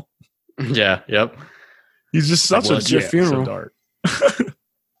funeral. Yeah, yep. He's just such a funeral. So dark.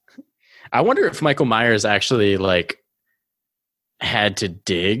 I wonder if Michael Myers actually like had to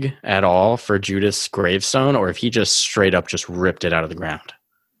dig at all for Judith's gravestone, or if he just straight up just ripped it out of the ground.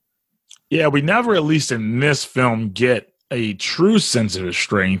 Yeah, we never, at least in this film, get a true sense of his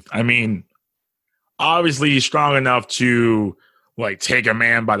strength. I mean, obviously he's strong enough to like take a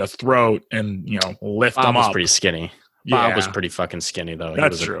man by the throat and lift him up. Bob was pretty skinny. Bob was pretty fucking skinny though.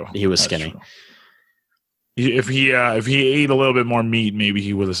 That's true. He was skinny. True. If he ate a little bit more meat, maybe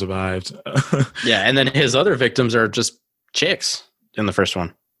he would have survived. Yeah, and then his other victims are just chicks in the first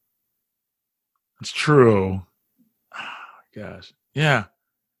one. It's true. Oh, gosh. Yeah.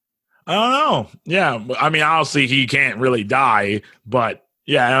 I don't know. Yeah. I mean, obviously he can't really die, but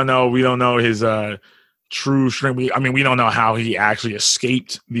yeah, I don't know. We don't know his true strength. We don't know how he actually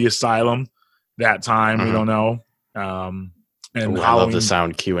escaped the asylum that time. Mm-hmm. We don't know. And I love the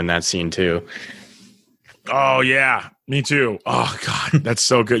sound cue in that scene too. Oh yeah, me too. Oh god, that's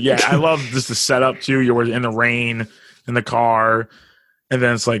so good. Yeah, I love just the setup too. You're in the rain in the car, and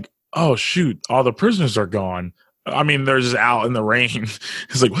then it's like, oh shoot, all the prisoners are gone. I mean, they're just out in the rain.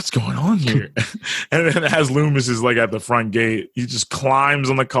 It's like, what's going on here? And then as Loomis is like at the front gate, he just climbs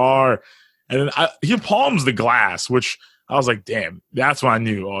on the car, and then he palms the glass, which I was like, damn, that's when I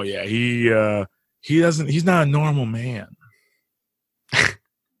knew. Oh yeah, he's not a normal man.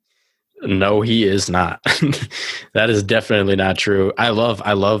 No, he is not. That is definitely not true. I love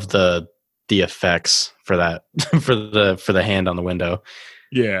the effects for that for the hand on the window.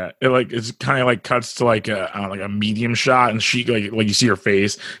 Yeah, it's kind of like cuts to like a I don't know, like a medium shot, and she like you see her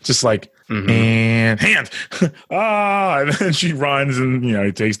face, just like and hand, and then she runs and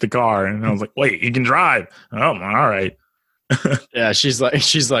he takes the car, and I was like, wait, he can drive? Oh, all right. Yeah, she's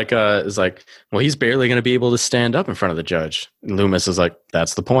like, well, he's barely going to be able to stand up in front of the judge. And Loomis is like,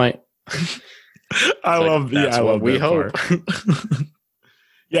 that's the point. I love we hope.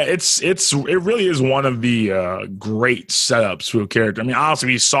 Yeah, it really is one of the great setups to a character. I mean, honestly,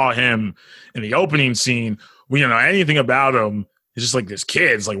 we saw him in the opening scene. We don't know anything about him. It's just like this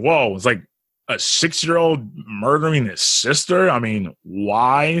kid. It's like, whoa, it's like a 6-year-old murdering his sister. I mean,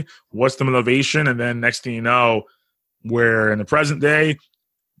 why? What's the motivation? And then next thing you know, where in the present day,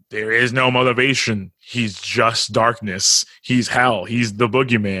 there is no motivation. He's just darkness. He's hell. He's the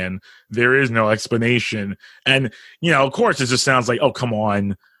boogeyman. There is no explanation. And, of course, it just sounds like, oh, come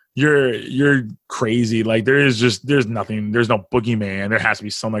on. You're crazy. Like, there's nothing. There's no boogeyman. There has to be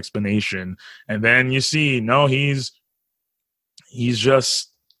some explanation. And then you see, no, he's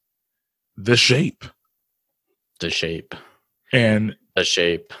just the shape. The shape. And the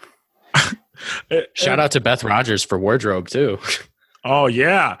shape. Shout out to Beth Rogers for wardrobe, too. Oh,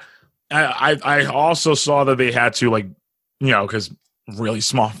 yeah. I also saw that they had to, because really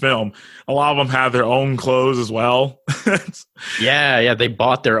small film, a lot of them have their own clothes as well. Yeah, they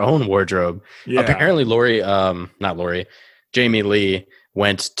bought their own wardrobe. Yeah. Apparently Jamie Lee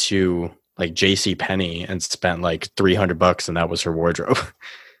went to like J.C. Penney and spent like $300, and that was her wardrobe.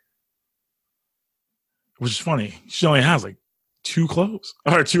 Which is funny. She only has like 2 clothes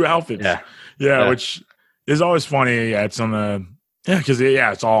or 2 outfits. Yeah, which is always funny. Yeah, it's on the because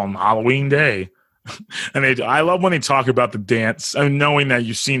it's all on Halloween day. And I love when they talk about the dance. I mean, knowing that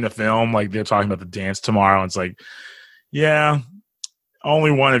you've seen the film, like they're talking about the dance tomorrow. And it's like, yeah,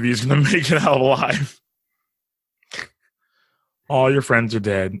 only one of you is going to make it out alive. All your friends are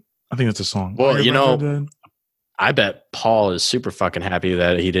dead. I think that's a song. Well, I bet Paul is super fucking happy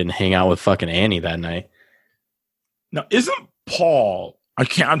that he didn't hang out with fucking Annie that night. Now, isn't Paul? I'm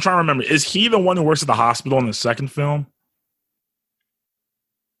trying to remember. Is he the one who works at the hospital in the second film?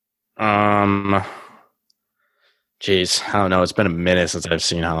 Geez, I don't know. It's been a minute since I've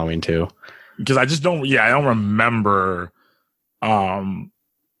seen Halloween 2. Because I just don't. Yeah, I don't remember. I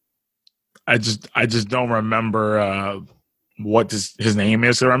just don't remember what his name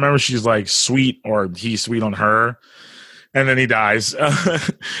is. So I remember she's like sweet, or he's sweet on her, and then he dies.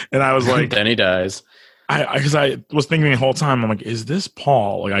 And I was like, then he dies. Because I was thinking the whole time, I'm like, is this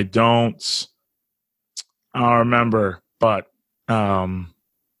Paul? Like, I don't remember, but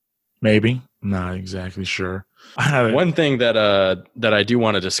maybe. I'm not exactly sure. One thing that I do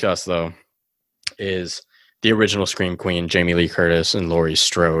want to discuss, though, is the original Scream Queen, Jamie Lee Curtis and Laurie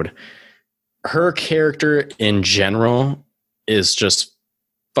Strode. Her character in general is just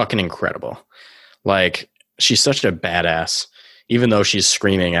fucking incredible. Like, she's such a badass, even though she's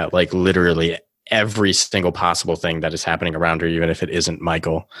screaming at like literally every single possible thing that is happening around her, even if it isn't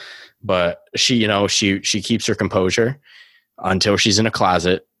Michael. But she keeps her composure until she's in a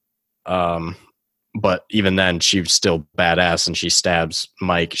closet. But even then, she's still badass, and she stabs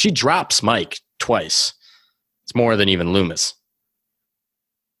Mike. She drops Mike twice. It's more than even Loomis.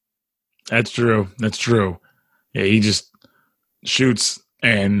 That's true. Yeah, he just shoots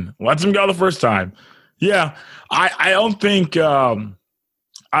and lets him go the first time. Yeah, I don't think I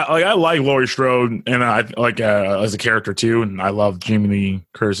like Laurie Strode, and I like as a character too, and I love Jamie Lee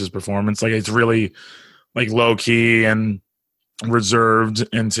Curtis's performance. Like, it's really like low key and reserved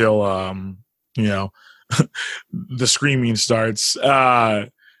until the screaming starts. I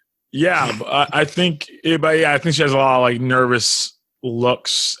think she has a lot of like nervous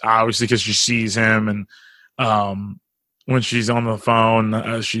looks, obviously, because she sees him, and when she's on the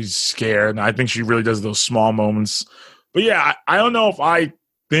phone, she's scared. And I think she really does those small moments. But yeah, I don't know if I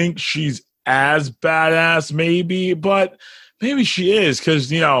think she's as badass, maybe, but maybe she is, because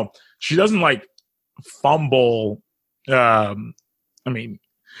she doesn't like fumble. I think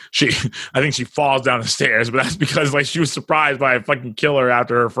she falls down the stairs, but that's because like she was surprised by a fucking killer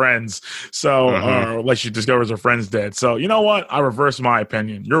after her friends. So, or like she discovers her friend's dead. So, you know what? I reverse my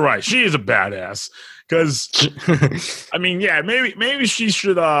opinion. You're right. She is a badass. Because, I mean, yeah, maybe she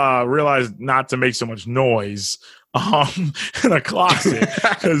should realize not to make so much noise in a closet,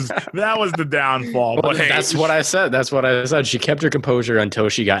 because that was the downfall. Well, but hey, that's what I said. She kept her composure until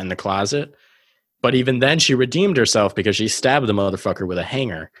she got in the closet. But even then, she redeemed herself because she stabbed the motherfucker with a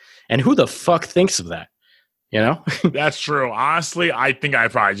hanger. And who the fuck thinks of that? You know? That's true. Honestly, I think I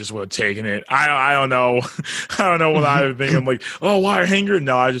probably just would have taken it. I don't know. I don't know what I would think. I'm like, oh, why a hanger?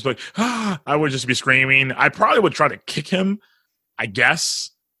 No, I just like, I would just be screaming. I probably would try to kick him, I guess.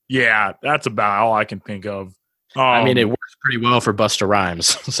 Yeah, that's about all I can think of. I mean, it works pretty well for Busta Rhymes.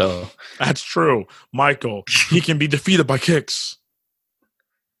 So that's true. Michael, he can be defeated by kicks.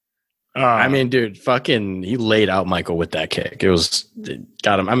 I mean, dude, fucking, he laid out Michael with that kick. It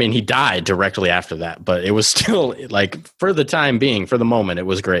got him. I mean, he died directly after that, but it was still like, for the time being, for the moment, it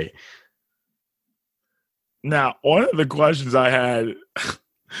was great. Now, one of the questions I had,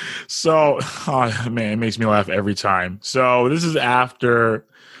 so, oh, man, it makes me laugh every time. So this is after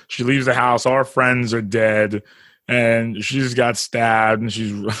she leaves the house, all her friends are dead, and she just got stabbed, and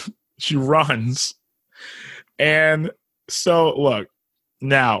she runs. And so, look,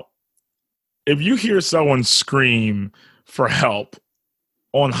 now, if you hear someone scream for help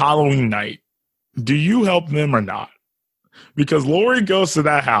on Halloween night, do you help them or not? Because Lori goes to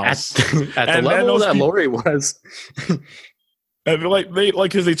that house at the level that Lori was, and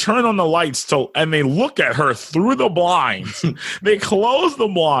because they turn on the lights and they look at her through the blinds. They close the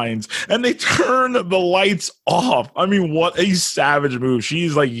blinds and they turn the lights off. I mean, what a savage move!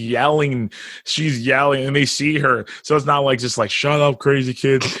 She's like yelling, and they see her, so it's not like just like shut up, crazy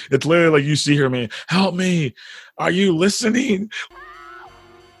kid. It's literally like you see her, man. Help me! Are you listening?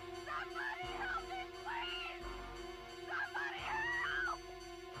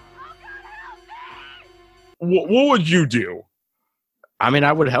 What would you do? I mean,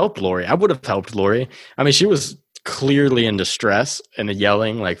 I would help Lori. I would have helped Lori. I mean, she was clearly in distress and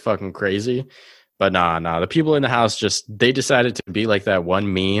yelling like fucking crazy. But nah. The people in the house they decided to be like that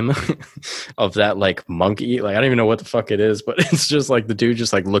one meme of that like monkey. Like, I don't even know what the fuck it is, but it's just like the dude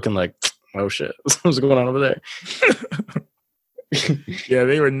just like looking like, oh shit, what's going on over there? Yeah,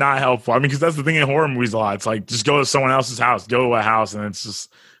 they were not helpful. I mean, because that's the thing in horror movies a lot. It's like, just go to someone else's house, go to a house, and it's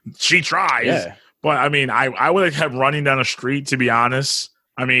just, she tries. Yeah. But I mean, I would have kept running down the street, to be honest.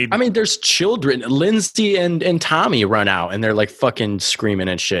 I mean, there's children. Lindsay and Tommy run out and they're like fucking screaming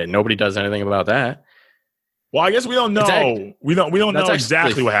and shit. Nobody does anything about that. Well, I guess we don't know. We don't know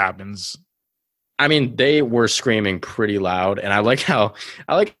exactly what happens. I mean, they were screaming pretty loud, and I like how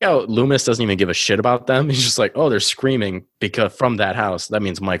Loomis doesn't even give a shit about them. He's just like, oh, they're screaming because from that house. That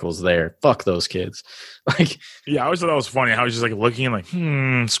means Michael's there. Fuck those kids. Like, yeah, I always thought that was funny how he's just like looking like,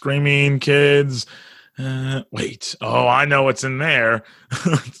 screaming kids. Wait, oh, I know what's in there.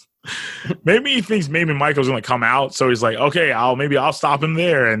 Maybe he thinks Michael's gonna come out, so he's like, okay, I'll stop him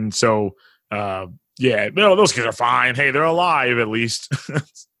there, and so yeah, no, those kids are fine. Hey, they're alive at least.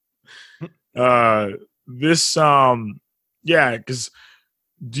 Because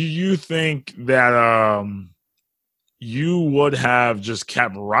do you think that you would have just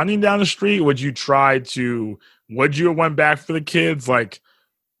kept running down the street? Would you have went back for the kids? Like,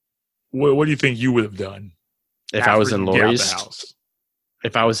 what do you think you would have done if I was in Lori's house?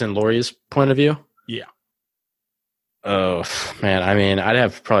 If I was in Lori's point of view? Yeah. Oh man, I mean, I'd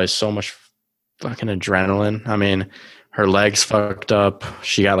have probably so much fucking adrenaline. I mean, her legs fucked up.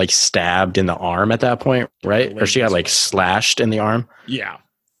 She got like stabbed in the arm at that point, right? Or she got like slashed in the arm. Yeah.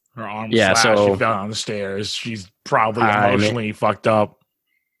 Her arm was slashed. So she fell down the stairs. She's probably emotionally fucked up.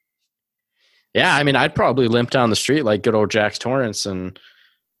 Yeah, I mean, I'd probably limp down the street like good old Jax Torrance and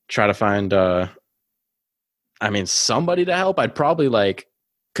try to find somebody to help. I'd probably like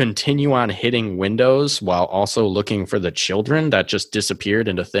continue on hitting windows while also looking for the children that just disappeared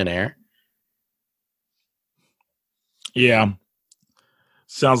into thin air. Yeah.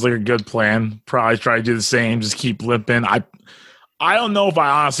 Sounds like a good plan. Probably try to do the same. Just keep limping. I don't know if I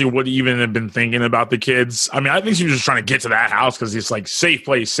honestly would even have been thinking about the kids. I mean, I think she was just trying to get to that house because it's like safe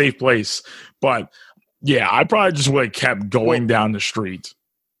place. But yeah, I probably just would have kept going down the street.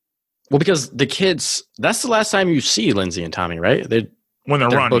 Well, because the kids, that's the last time you see Lindsay and Tommy, right? When they're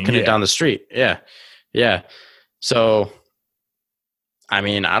running, booking it down the street. Yeah. So, I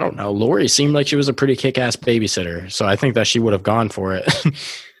mean, I don't know. Lori seemed like she was a pretty kick-ass babysitter, so I think that she would have gone for it.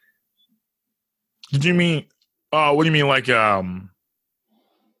 Did you mean? What do you mean, like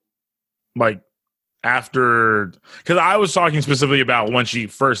after? Because I was talking specifically about when she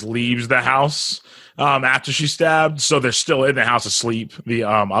first leaves the house after she stabbed. So they're still in the house asleep. The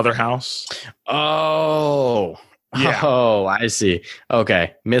other house. Oh, yeah. Oh, I see.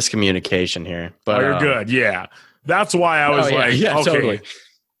 Okay, miscommunication here. But you're good. Yeah. That's why I was okay.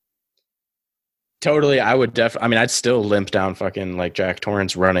 Totally. I would I'd still limp down fucking like Jack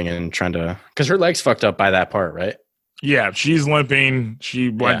Torrance running and trying to, because her leg's fucked up by that part, right? Yeah, she's limping. She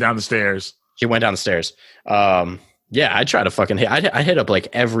went down the stairs. He went down the stairs. Yeah, I try to fucking hit. I hit up like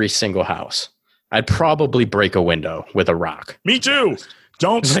every single house. I'd probably break a window with a rock. Me too.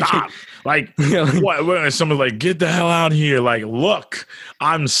 Don't stop. Like, what? Someone's like, get the hell out of here. Like, look,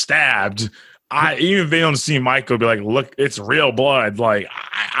 I'm stabbed. Even if they don't see Michael, be like, look, it's real blood. Like,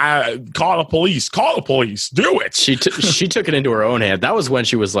 I call the police. Call the police. Do it. She took it into her own hand. That was when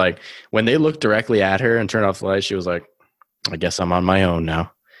she was like, when they looked directly at her and turned off the light, she was like, I guess I'm on my own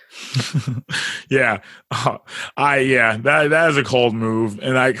now. Yeah. That is a cold move.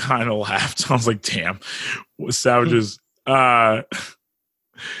 And I kind of laughed. I was like, damn, savages. I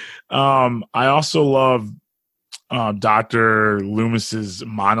also love Dr. Loomis's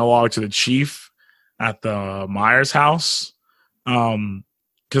monologue to the chief at the Myers house.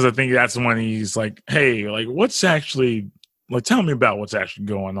 Because I think that's when he's like, hey, like, what's actually, like, tell me about what's actually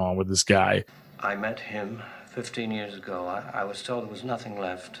going on with this guy. I met him 15 years ago. I was told there was nothing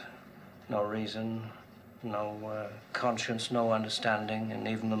left. No reason, no conscience, no understanding, and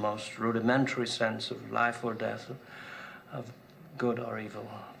even the most rudimentary sense of life or death, of good or evil,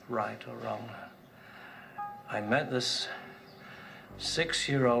 right or wrong. I met this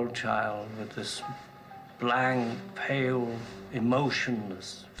 6-year-old child with this blank, pale,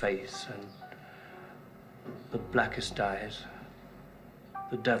 emotionless face and the blackest eyes,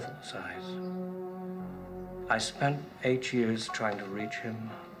 the devil's eyes. I spent 8 years trying to reach him,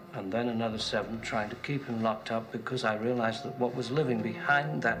 and then another 7 trying to keep him locked up, because I realized that what was living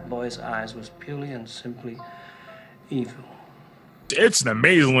behind that boy's eyes was purely and simply evil. It's an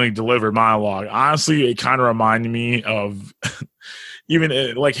amazingly delivered monologue. Honestly, it kind of reminded me of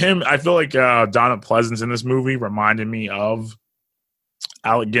even like him. I feel like Donald Pleasance in this movie reminded me of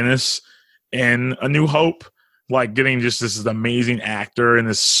Alec Guinness in A New Hope. Like getting just this amazing actor in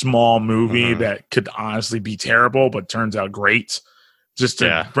this small movie that could honestly be terrible, but turns out great. Just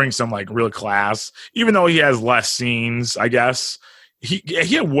to bring some like real class, even though he has less scenes, I guess he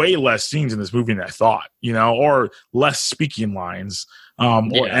had way less scenes in this movie than I thought, or less speaking lines.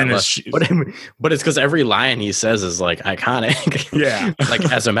 But it's because every line he says is like iconic. Yeah, like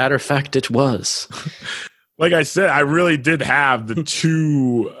as a matter of fact, it was. Like I said, I really did have the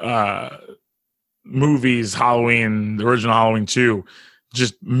 2 movies, Halloween, the original Halloween 2,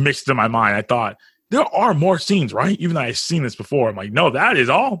 just mixed in my mind. I thought, there are more scenes, right? Even though I've seen this before. I'm like, no, that is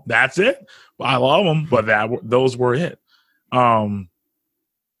all. That's it. I love them, but those were it. And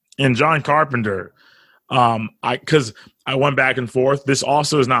John Carpenter, because I went back and forth. This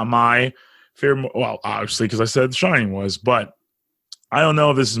also is not my favorite. Well, obviously, because I said The Shining was, but I don't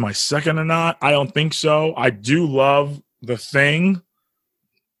know if this is my second or not. I don't think so. I do love The Thing,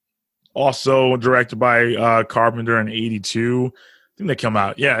 also directed by Carpenter in '82. I think they came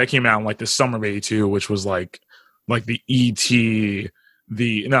out. Yeah, they came out in like the summer of '82, which was like the E.T. I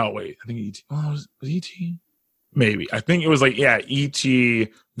think E.T. Oh, was E.T. Maybe. I think it was like, E.T.,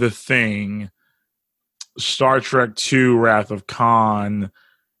 The Thing, Star Trek II, Wrath of Khan,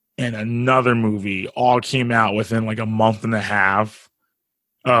 and another movie all came out within like a month and a half,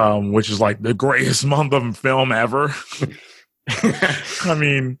 which is like the greatest month of film ever. I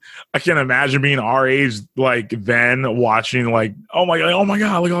mean, I can't imagine being our age like then watching like, oh my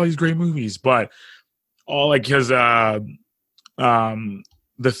god, look at all these great movies. But all like because The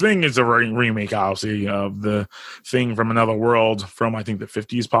Thing is a remake, obviously, of The Thing from Another World from I think the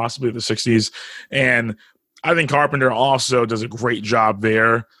 50s, possibly the 60s, and I think Carpenter also does a great job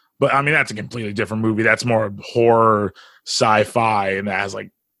there. But I mean, that's a completely different movie. That's more horror, sci-fi, and that has like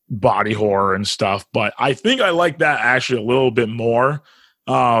body horror and stuff, but I think I like that actually a little bit more.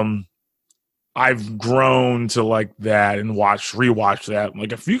 I've grown to like that and rewatch that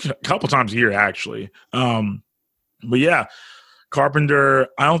like a couple times a year actually. But yeah, Carpenter,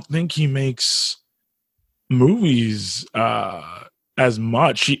 I don't think he makes movies as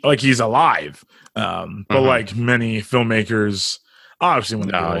much. He's alive, but like many filmmakers, obviously when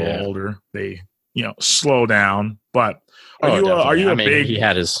they get a little older, they slow down. But are you a big? He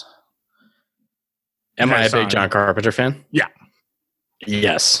had his. Am I a big John Carpenter fan? Yeah.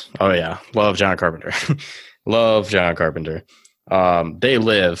 Yes. Oh yeah. Love John Carpenter. Love John Carpenter. They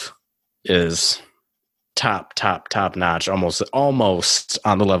Live is top notch. Almost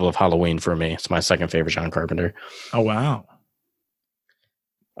on the level of Halloween for me. It's my second favorite John Carpenter. Oh wow.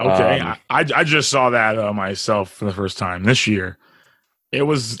 Okay. I just saw that myself for the first time this year. It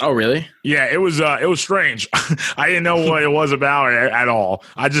was. Oh really? Yeah, it was strange. I didn't know what it was about at all.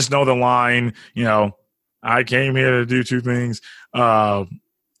 I just know the line. I came here to do 2 things,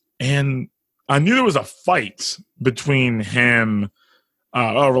 and I knew there was a fight between him,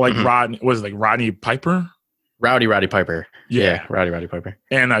 Rodney. Was it like Rodney Piper? Rowdy Piper. Yeah. Rowdy Piper.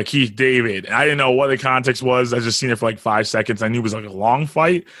 And Keith David. I didn't know what the context was. I just seen it for like 5 seconds. I knew it was like a long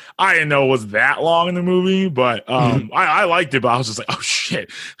fight. I didn't know it was that long in the movie, but I liked it. But I was just like, oh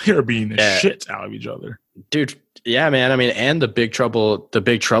shit, they're beating the shit out of each other, dude. Yeah, man. I mean, and the big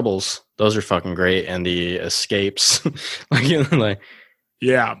troubles. Those are fucking great, and the escapes.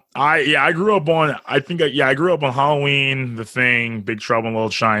 Yeah, I grew up on. I grew up on Halloween, The Thing, Big Trouble in Little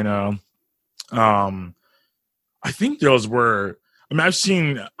China. I think those were. I mean, I've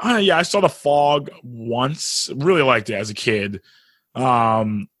seen. I saw The Fog once. Really liked it as a kid.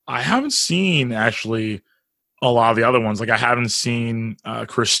 I haven't seen actually a lot of the other ones. Like I haven't seen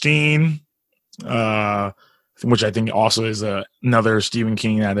Christine, which I think also is another Stephen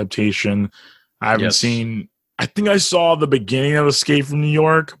King adaptation. I haven't seen. I think I saw the beginning of Escape from New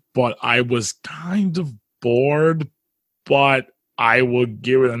York, but I was kind of bored. But I would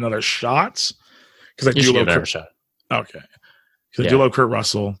give it another shot because I do love another shot. Okay, because I do love Kurt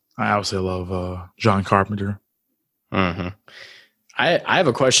Russell. I obviously love John Carpenter. Mm-hmm. I have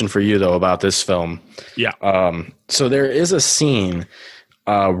a question for you though about this film. Yeah. So there is a scene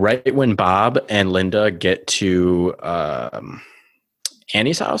right when Bob and Linda get to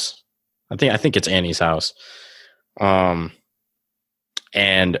Annie's house. I think it's Annie's house. And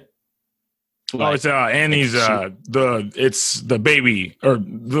it's Annie's it's the baby or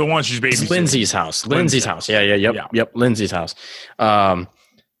the one she's babysitting. Lindsay's house. Lindsay's house. Yep. Lindsay's house.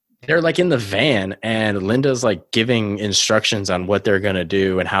 They're like in the van and Linda's like giving instructions on what they're gonna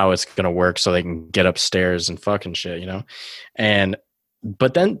do and how it's gonna work so they can get upstairs and fucking shit, you know?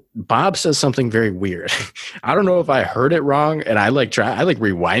 But then Bob says something very weird. I don't know if I heard it wrong and I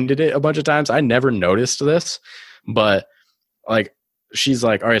rewinded it a bunch of times. I never noticed this, but like she's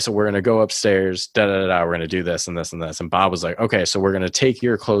like, all right, so we're going to go upstairs, we're going to do this and this and this. And Bob was like, okay, so we're going to take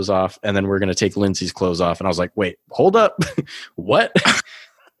your clothes off and then we're going to take Lindsay's clothes off. And I was like, wait, hold up. What?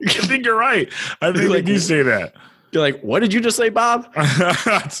 I think you're right. I think like, you say that. You're like, what did you just say, Bob?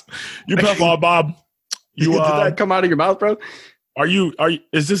 You pep on Bob. Did that come out of your mouth, bro?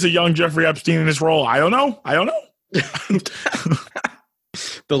 Is this a young Jeffrey Epstein in this role? I don't know.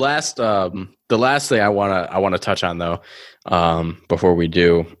 The last thing I want to touch on though, before we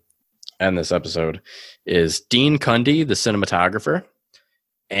do end this episode, is Dean Cundey, the cinematographer,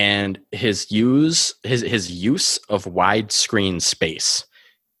 and his use of widescreen space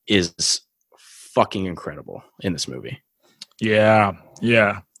is fucking incredible in this movie. Yeah.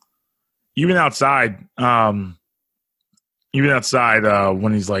 Even outside, when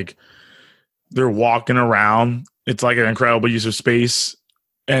he's like, they're walking around, it's like an incredible use of space.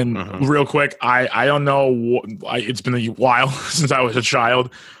 And real quick, I don't know. It's been a while since I was a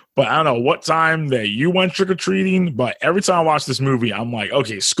child, but I don't know what time that you went trick-or-treating. But every time I watch this movie, I'm like,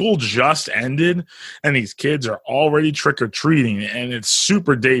 okay, school just ended and these kids are already trick-or-treating and it's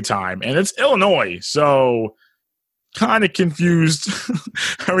super daytime and it's Illinois. So kind of confused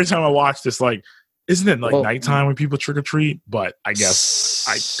every time I watch this. Like, isn't it like nighttime when people trick-or-treat? But I guess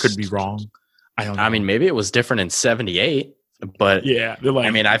I could be wrong. I don't know. I mean, maybe it was different in 78. But yeah, like,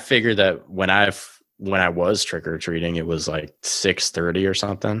 I mean, I figured that when I was trick or treating, it was like 6:30 or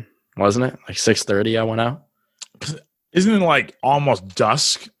something, wasn't it? Like 6:30, I went out. Isn't it like almost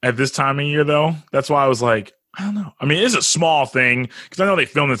dusk at this time of year though? That's why I was like, I don't know. I mean, it's a small thing because I know they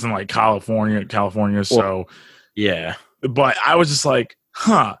filmed this in like California. So yeah, but I was just like,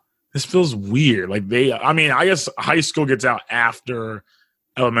 this feels weird. Like I guess high school gets out after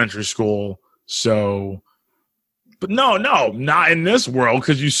elementary school, so. But no, not in this world,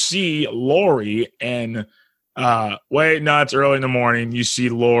 because you see Laurie and it's early in the morning. You see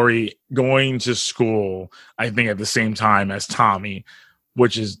Laurie going to school, I think, at the same time as Tommy,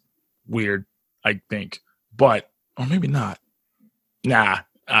 which is weird, I think. Or maybe not. Nah.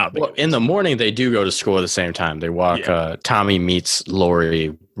 Well, in the morning, they do go to school at the same time. They walk. Yeah. Tommy meets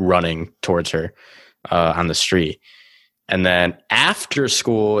Laurie running towards her on the street. And then after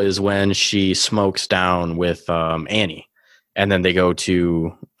school is when she smokes down with Annie. And then they go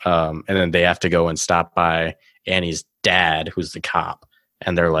to and then they have to go and stop by Annie's dad, who's the cop.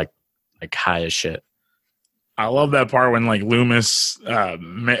 And they're like high as shit. I love that part when like Loomis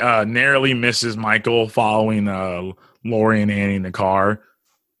narrowly misses Michael following Laurie and Annie in the car.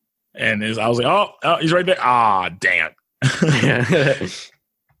 And I was like, oh, he's right there. Ah, damn.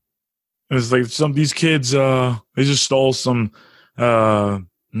 It's like these kids, they just stole some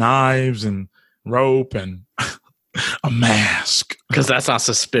knives and rope and a mask. Because that's not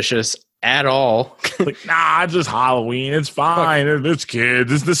suspicious at all. Like, nah, it's just Halloween. It's fine. It's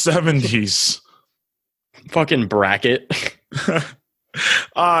kids. It's the 70s. Fucking bracket.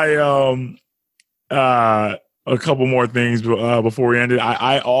 a couple more things before we end it.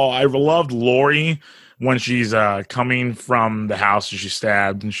 I loved Lori when she's coming from the house and she's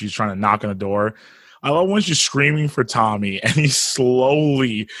stabbed and she's trying to knock on the door. I love when she's screaming for Tommy and he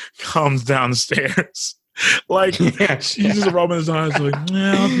slowly comes downstairs. Like she's just rubbing his eyes like,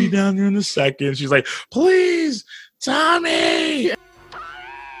 yeah, I'll be down there in a second. She's like, please, Tommy.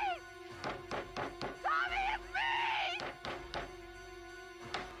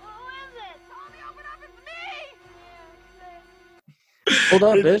 Hold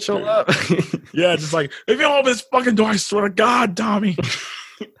up, bitch. Hold up. Yeah, just like, if you don't open this fucking door, I swear to God, Tommy.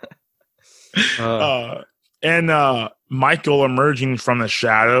 And Michael emerging from the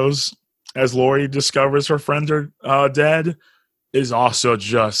shadows as Lori discovers her friends are dead is also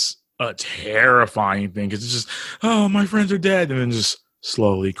just a terrifying thing. Because it's just, oh, my friends are dead. And then just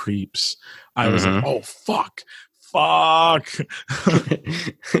slowly creeps. I was like, oh, fuck.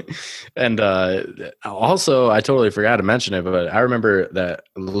 And also, I totally forgot to mention it, but I remember that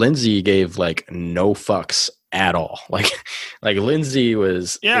Lindsay gave like no fucks at all. Like Lindsay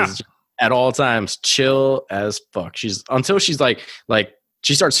is at all times chill as fuck. Until she's like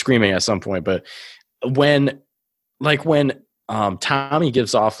she starts screaming at some point. But when Tommy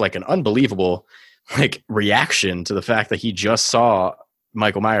gives off like an unbelievable like reaction to the fact that he just saw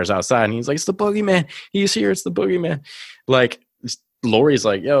Michael Myers outside and he's like, it's the boogeyman, he's here, it's the boogeyman. Like Lori's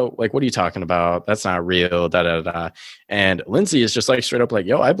like, yo, like, what are you talking about? That's not real, da. And Lindsay is just like straight up like,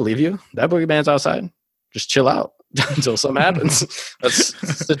 yo, I believe you, that boogeyman's outside, just chill out until something happens. Let's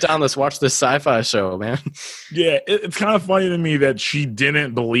sit down, let's watch this sci-fi show, man. Yeah, it's kind of funny to me that she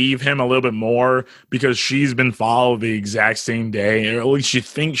didn't believe him a little bit more because she's been followed the exact same day, or at least she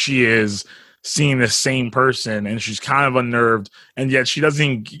thinks she is seeing the same person, and she's kind of unnerved, and yet she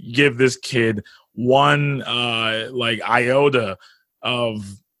doesn't give this kid one like iota of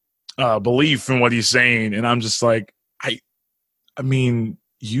belief in what he's saying. And I'm just like, I mean,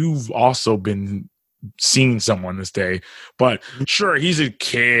 you've also been seeing someone this day, but sure, he's a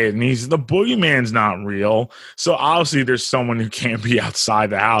kid and the boogeyman's not real, so obviously there's someone who can't be outside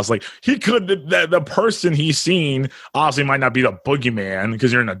the house. Like he could, the person he's seen obviously might not be the boogeyman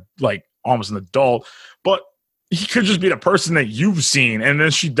because you're almost an adult, but he could just be the person that you've seen. And then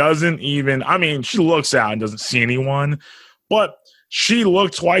she doesn't even, I mean, she looks out and doesn't see anyone, but she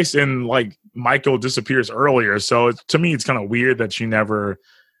looked twice and like Michael disappears earlier. So to me, it's kind of weird that she never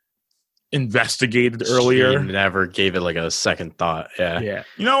investigated earlier. She never gave it like a second thought. Yeah.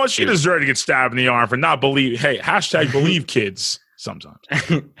 You know what? She deserved to get stabbed in the arm for not believe. Hey, hashtag believe kids sometimes.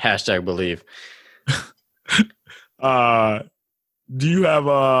 Hashtag believe. Do you have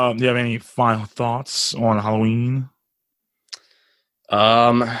any final thoughts on Halloween?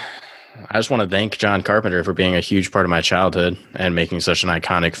 I just want to thank John Carpenter for being a huge part of my childhood and making such an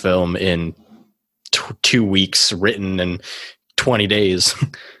iconic film in 2 weeks, written in 20 days.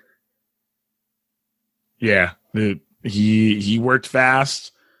 Yeah, he worked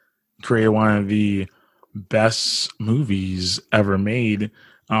fast, created one of the best movies ever made.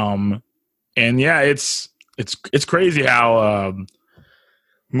 And yeah, it's crazy how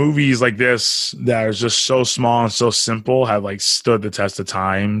movies like this that are just so small and so simple have like stood the test of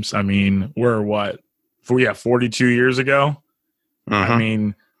times. I mean, we're 42 years ago. I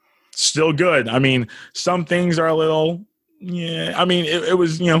mean, still good. I mean, some things are a little, I mean, it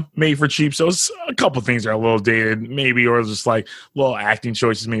was, made for cheap. So it's a couple things are a little dated maybe, or just like little acting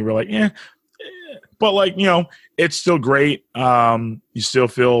choices maybe we're like, but like, it's still great. You still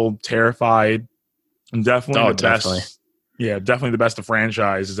feel terrified. And definitely best. Yeah, definitely the best the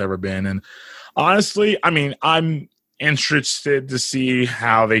franchise has ever been. And honestly, I mean, I'm interested to see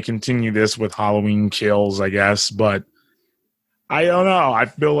how they continue this with Halloween Kills, I guess. But I don't know. I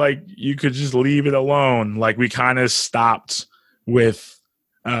feel like you could just leave it alone. Like we kind of stopped with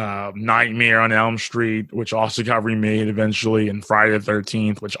Nightmare on Elm Street, which also got remade eventually, and Friday the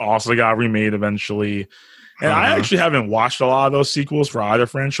 13th, which also got remade eventually. And I actually haven't watched a lot of those sequels for either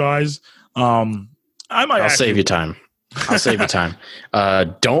franchise. I'll save you time.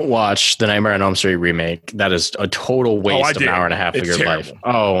 Don't watch the Nightmare on Elm Street remake. That is a total waste of an hour and a half of your life.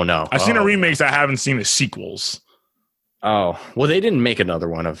 Oh, no. I've seen the remakes. I haven't seen the sequels. Oh, well, they didn't make another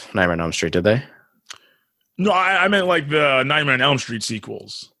one of Nightmare on Elm Street, did they? No, I meant like the Nightmare on Elm Street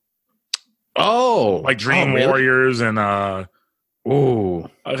sequels. Oh. Like Dream Warriors and... Ooh.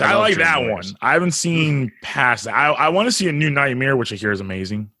 I like that one. I haven't seen past that. I want to see a new Nightmare, which I hear is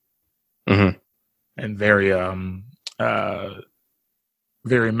amazing. Mm-hmm. And very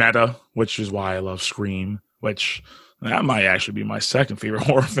very meta, which is why I love Scream, which that might actually be my second favorite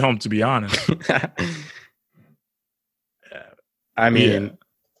horror film, to be honest. I mean,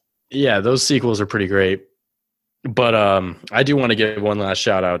 yeah, those sequels are pretty great. But I do want to give one last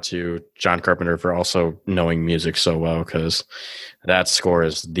shout out to John Carpenter for also knowing music so well, because that score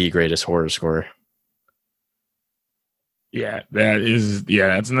is the greatest horror score. Yeah,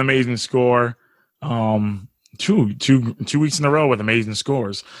 that's an amazing score. Two weeks in a row with amazing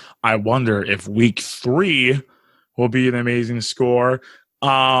scores. I wonder if week 3 will be an amazing score.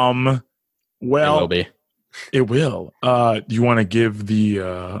 Well, It will be. It will. Do you want to give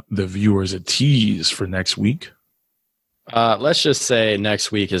the viewers a tease for next week? Let's just say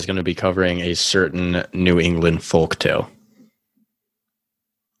next week is going to be covering a certain New England folktale.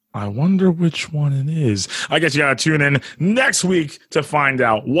 I wonder which one it is. I guess you got to tune in next week to find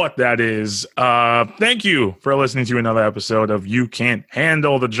out what that is. Thank you for listening to another episode of You Can't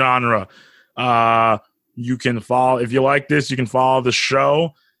Handle the Genre. You can follow, if you like this, you can follow the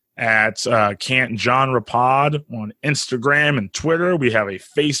show at Can't Genre Pod on Instagram and Twitter. We have a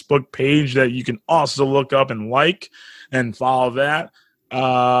Facebook page that you can also look up and like and follow that.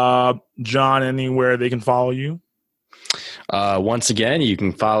 John, anywhere they can follow you? Once again, you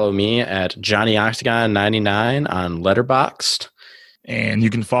can follow me at Johnny Octagon 99 on Letterboxd. And you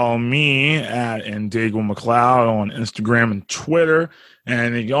can follow me at Indagua McLeod on Instagram and Twitter.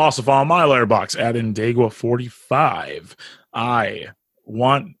 And you can also follow my Letterboxd at Indagua45. I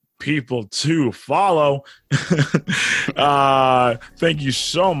want people to follow. Thank you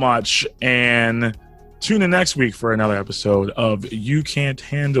so much. And tune in next week for another episode of You Can't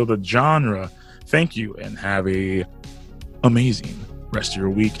Handle the Genre. Thank you and have a amazing rest of your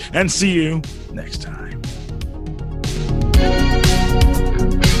week. And see you next time.